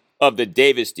season of the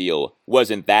Davis deal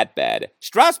wasn't that bad.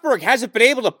 Strasburg hasn't been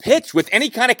able to pitch with any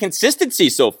kind of consistency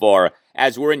so far,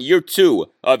 as we're in year 2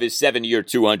 of his 7-year,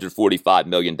 $245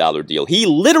 million deal. He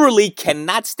literally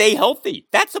cannot stay healthy.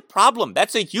 That's a problem.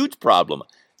 That's a huge problem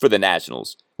for the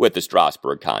Nationals with the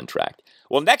Strasburg contract.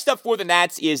 Well, next up for the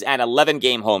Nats is an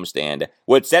 11-game homestand,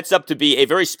 what sets up to be a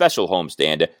very special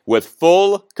homestand with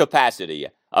full capacity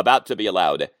about to be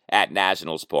allowed at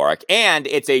Nationals Park. And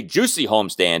it's a juicy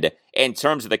homestand in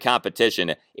terms of the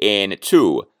competition in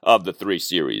 2 of the 3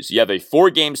 series. You have a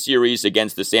 4-game series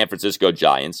against the San Francisco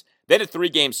Giants, then a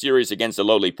 3-game series against the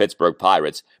lowly Pittsburgh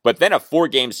Pirates, but then a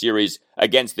 4-game series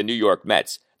against the New York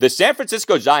Mets. The San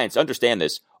Francisco Giants, understand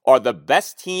this, are the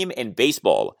best team in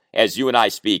baseball as you and I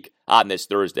speak on this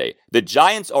Thursday. The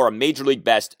Giants are a Major League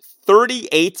best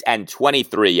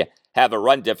 38-23, have a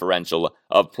run differential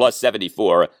of plus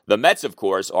 74. The Mets, of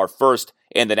course, are first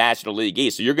in the National League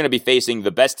East. So you're going to be facing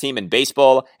the best team in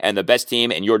baseball and the best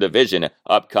team in your division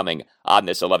upcoming on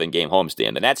this 11-game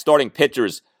homestand. The Nats starting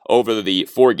pitchers over the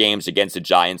 4 games against the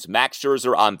Giants. Max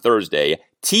Scherzer on Thursday.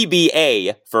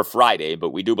 TBA for Friday,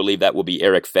 but we do believe that will be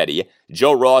Eric Fetty.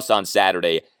 Joe Ross on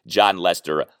Saturday. John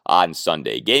Lester on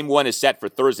Sunday. Game 1 is set for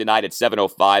Thursday night at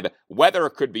 7:05. Weather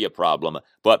could be a problem,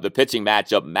 but the pitching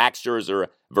matchup, Max Scherzer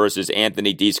versus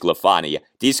Anthony DeSclafani.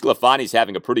 DeSclafani's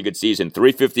having a pretty good season,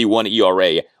 3.51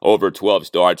 ERA over 12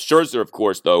 starts. Scherzer, of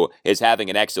course, though, is having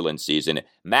an excellent season.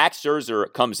 Max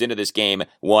Scherzer comes into this game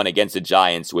 1 against the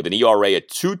Giants with an ERA at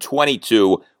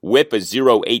 2.22, whip of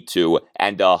 0.82,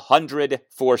 and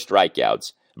 104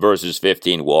 strikeouts versus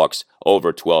 15 walks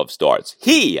over 12 starts.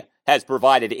 He has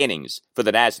provided innings for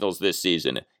the Nationals this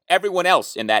season. Everyone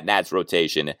else in that Nats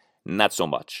rotation, not so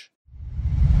much.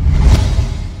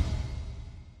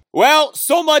 Well,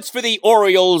 so much for the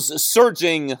Orioles'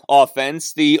 surging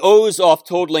offense. The O's, off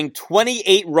totaling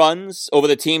 28 runs over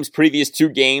the team's previous 2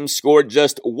 games, scored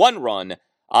just 1 run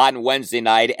on Wednesday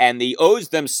night, and the O's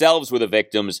themselves were the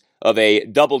victims of a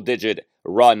double-digit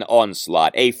run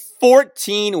onslaught. A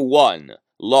 14-1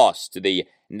 loss to the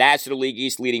National League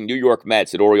East leading New York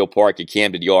Mets at Oriole Park at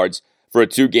Camden Yards for a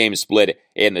 2-game split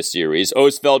in the series.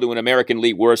 O's fell to an American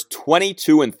League worst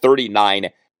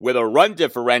 22-39 with a run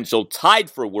differential tied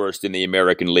for worst in the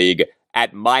American League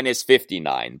at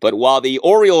 -59. But while the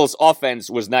Orioles' offense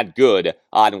was not good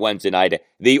on Wednesday night,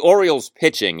 the Orioles'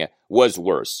 pitching was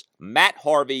worse. Matt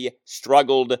Harvey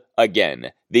struggled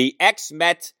again. The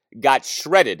ex-Met got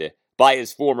shredded by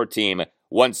his former team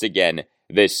once again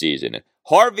this season.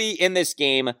 Harvey in this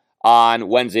game on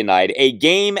Wednesday night, a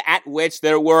game at which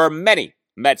there were many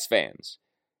Mets fans.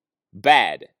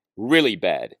 Bad, really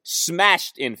bad,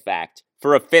 smashed in fact,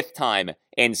 for a 5th time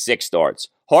in 6 starts.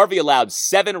 Harvey allowed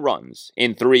 7 runs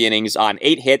in 3 innings on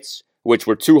 8 hits, which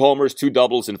were 2 homers, 2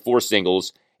 doubles, and 4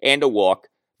 singles, and a walk,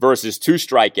 versus 2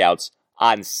 strikeouts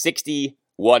on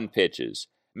 61 pitches.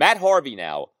 Matt Harvey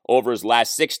now, over his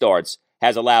last 6 starts,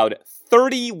 has allowed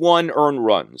 31 earned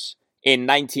runs in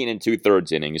 19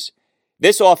 2/3 innings.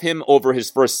 This off him over his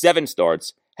first 7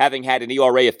 starts, having had an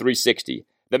ERA of .360.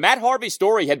 The Matt Harvey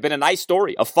story had been a nice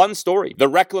story, a fun story. The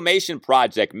reclamation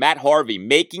project, Matt Harvey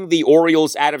making the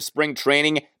Orioles out of spring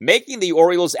training, making the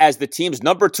Orioles as the team's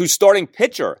number 2 starting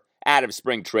pitcher out of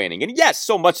spring training. And yes,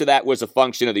 so much of that was a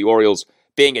function of the Orioles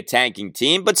being a tanking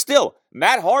team, but still,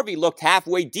 Matt Harvey looked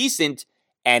halfway decent,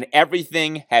 and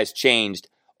everything has changed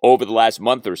over the last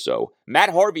month or so. Matt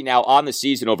Harvey now on the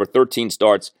season over 13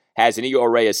 starts has an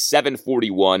ERA of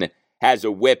 .741, has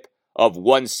a whip of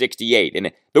 .168.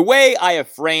 And the way I have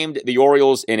framed the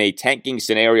Orioles in a tanking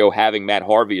scenario having Matt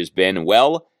Harvey has been,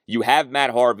 well, you have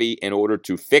Matt Harvey in order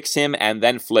to fix him and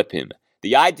then flip him.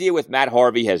 The idea with Matt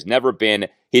Harvey has never been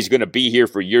he's going to be here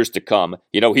for years to come.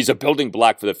 You know, he's a building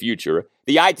block for the future.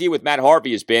 The idea with Matt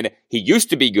Harvey has been he used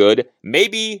to be good.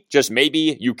 Maybe, just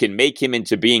maybe, you can make him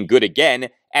into being good again,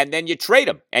 and then you trade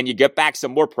him and you get back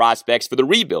some more prospects for the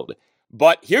rebuild.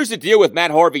 But here's the deal with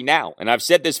Matt Harvey now, and I've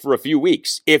said this for a few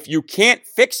weeks. If you can't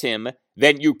fix him,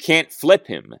 then you can't flip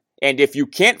him. And if you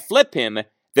can't flip him,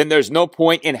 then there's no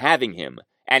point in having him.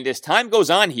 And as time goes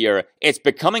on here, it's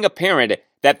becoming apparent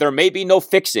that there may be no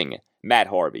fixing Matt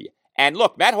Harvey. And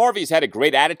look, Matt Harvey's had a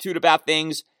great attitude about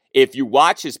things. If you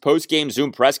watch his post-game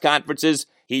Zoom press conferences,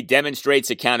 he demonstrates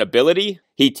accountability.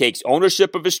 He takes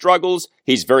ownership of his struggles.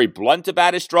 He's very blunt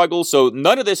about his struggles. So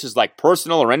none of this is like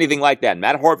personal or anything like that.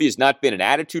 Matt Harvey has not been an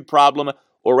attitude problem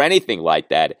or anything like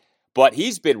that. But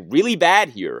he's been really bad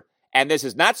here. And this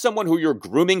is not someone who you're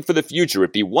grooming for the future.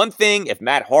 It'd be one thing if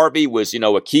Matt Harvey was,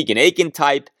 a Keegan Aiken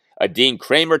type, a Dean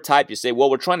Kramer type. You say, well,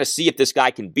 we're trying to see if this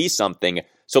guy can be something,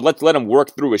 so let's let him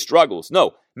work through his struggles.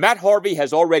 No, Matt Harvey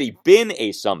has already been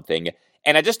a something,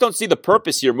 and I just don't see the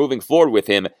purpose here moving forward with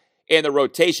him in the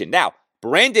rotation. Now,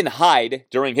 Brandon Hyde,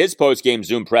 during his post-game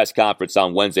Zoom press conference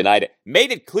on Wednesday night,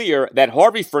 made it clear that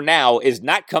Harvey, for now, is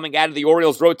not coming out of the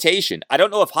Orioles' rotation. I don't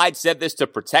know if Hyde said this to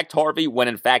protect Harvey when,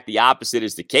 in fact, the opposite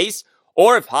is the case,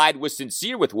 or if Hyde was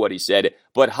sincere with what he said,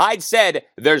 but Hyde said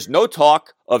there's no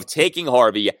talk of taking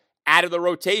Harvey out of the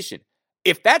rotation.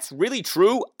 If that's really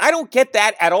true, I don't get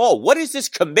that at all. What is this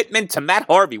commitment to Matt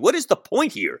Harvey? What is the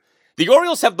point here? The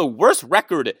Orioles have the worst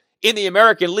record in the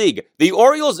American League. The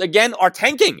Orioles, again, are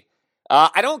tanking.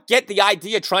 I don't get the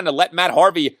idea trying to let Matt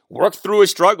Harvey work through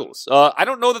his struggles. I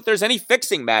don't know that there's any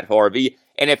fixing Matt Harvey.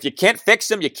 And if you can't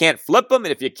fix him, you can't flip him.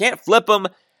 And if you can't flip him,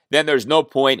 then there's no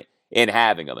point in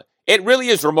having him. It really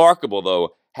is remarkable,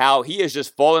 though, how he has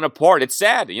just fallen apart. It's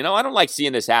sad. I don't like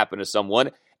seeing this happen to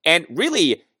someone. And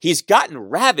really, he's gotten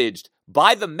ravaged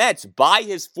by the Mets, by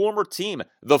his former team.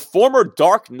 The former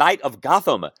Dark Knight of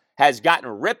Gotham has gotten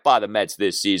ripped by the Mets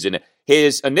this season.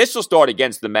 His initial start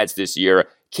against the Mets this year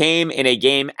came in a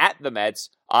game at the Mets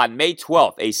on May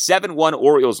 12th, a 7-1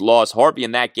 Orioles loss. Harvey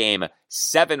in that game,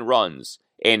 7 runs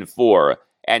in 4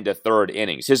 1/3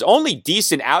 innings. His only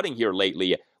decent outing here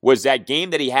lately was that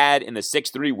game that he had in the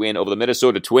 6-3 win over the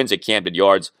Minnesota Twins at Camden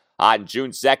Yards on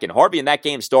June 2nd. Harvey in that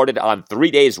game started on 3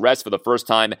 days rest for the first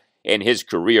time in his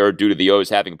career due to the O's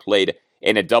having played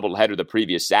in a doubleheader the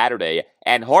previous Saturday.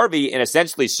 And Harvey, in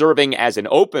essentially serving as an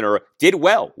opener, did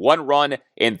well. 1 run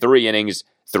in 3 innings,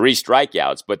 3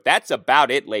 strikeouts. But that's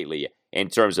about it lately in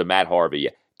terms of Matt Harvey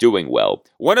doing well.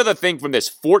 One other thing from this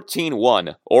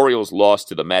 14-1 Orioles loss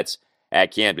to the Mets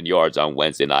at Camden Yards on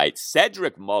Wednesday night,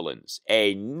 Cedric Mullins,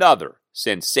 another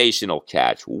sensational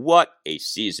catch. What a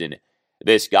season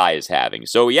this guy is having.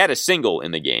 So he had a single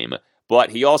in the game,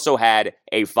 but he also had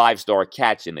a 5-star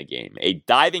catch in the game. A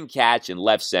diving catch in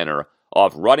left center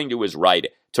off running to his right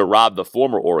to rob the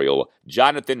former Oriole,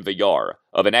 Jonathan Villar,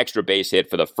 of an extra base hit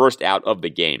for the first out of the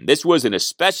game. This was an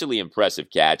especially impressive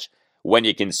catch when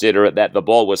you consider that the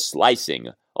ball was slicing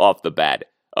off the bat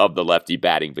of the lefty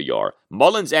batting Villar.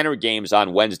 Mullins entered games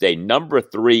on Wednesday number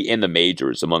 3 in the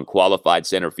majors among qualified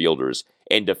center fielders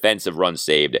in defensive runs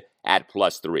saved at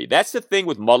 +3. That's the thing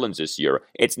with Mullins this year.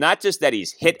 It's not just that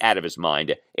he's hit out of his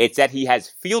mind, it's that he has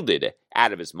fielded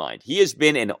out of his mind. He has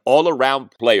been an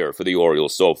all-around player for the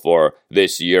Orioles so far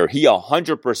this year. He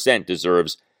 100%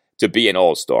 deserves to be an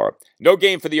all-star. No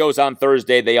game for the O's on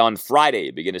Thursday. They on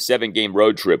Friday begin a 7-game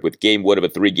road trip with game 1 of a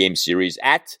 3-game series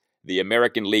at the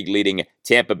American League leading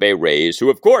Tampa Bay Rays, who,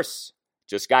 of course,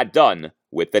 just got done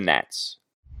with the Nats.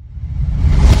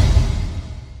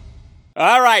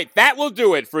 All right, that will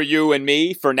do it for you and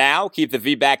me for now. Keep the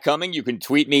feedback coming. You can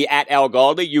tweet me at Al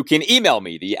Galdi. You can email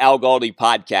me, the Al Galdi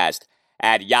podcast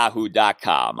at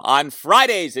yahoo.com. On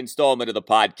Friday's installment of the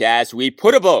podcast, we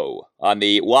put a bow on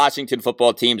the Washington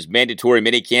football team's mandatory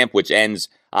minicamp, which ends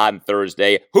on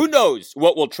Thursday. Who knows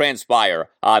what will transpire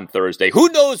on Thursday? Who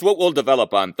knows what will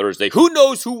develop on Thursday? Who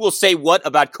knows who will say what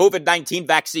about COVID-19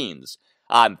 vaccines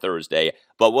on Thursday?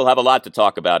 But we'll have a lot to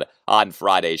talk about on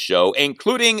Friday's show,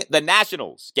 including the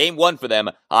Nationals. Game 1 for them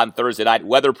on Thursday night,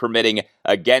 weather permitting,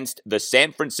 against the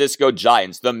San Francisco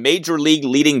Giants, the Major League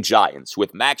leading Giants,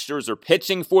 with Max Scherzer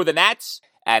pitching for the Nats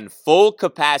and full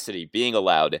capacity being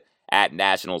allowed at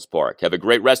Nationals Park. Have a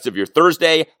great rest of your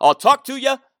Thursday. I'll talk to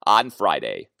you on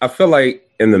Friday. I feel like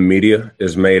in the media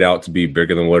is made out to be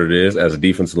bigger than what it is. As a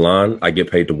defensive line, I get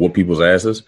paid to whoop people's asses.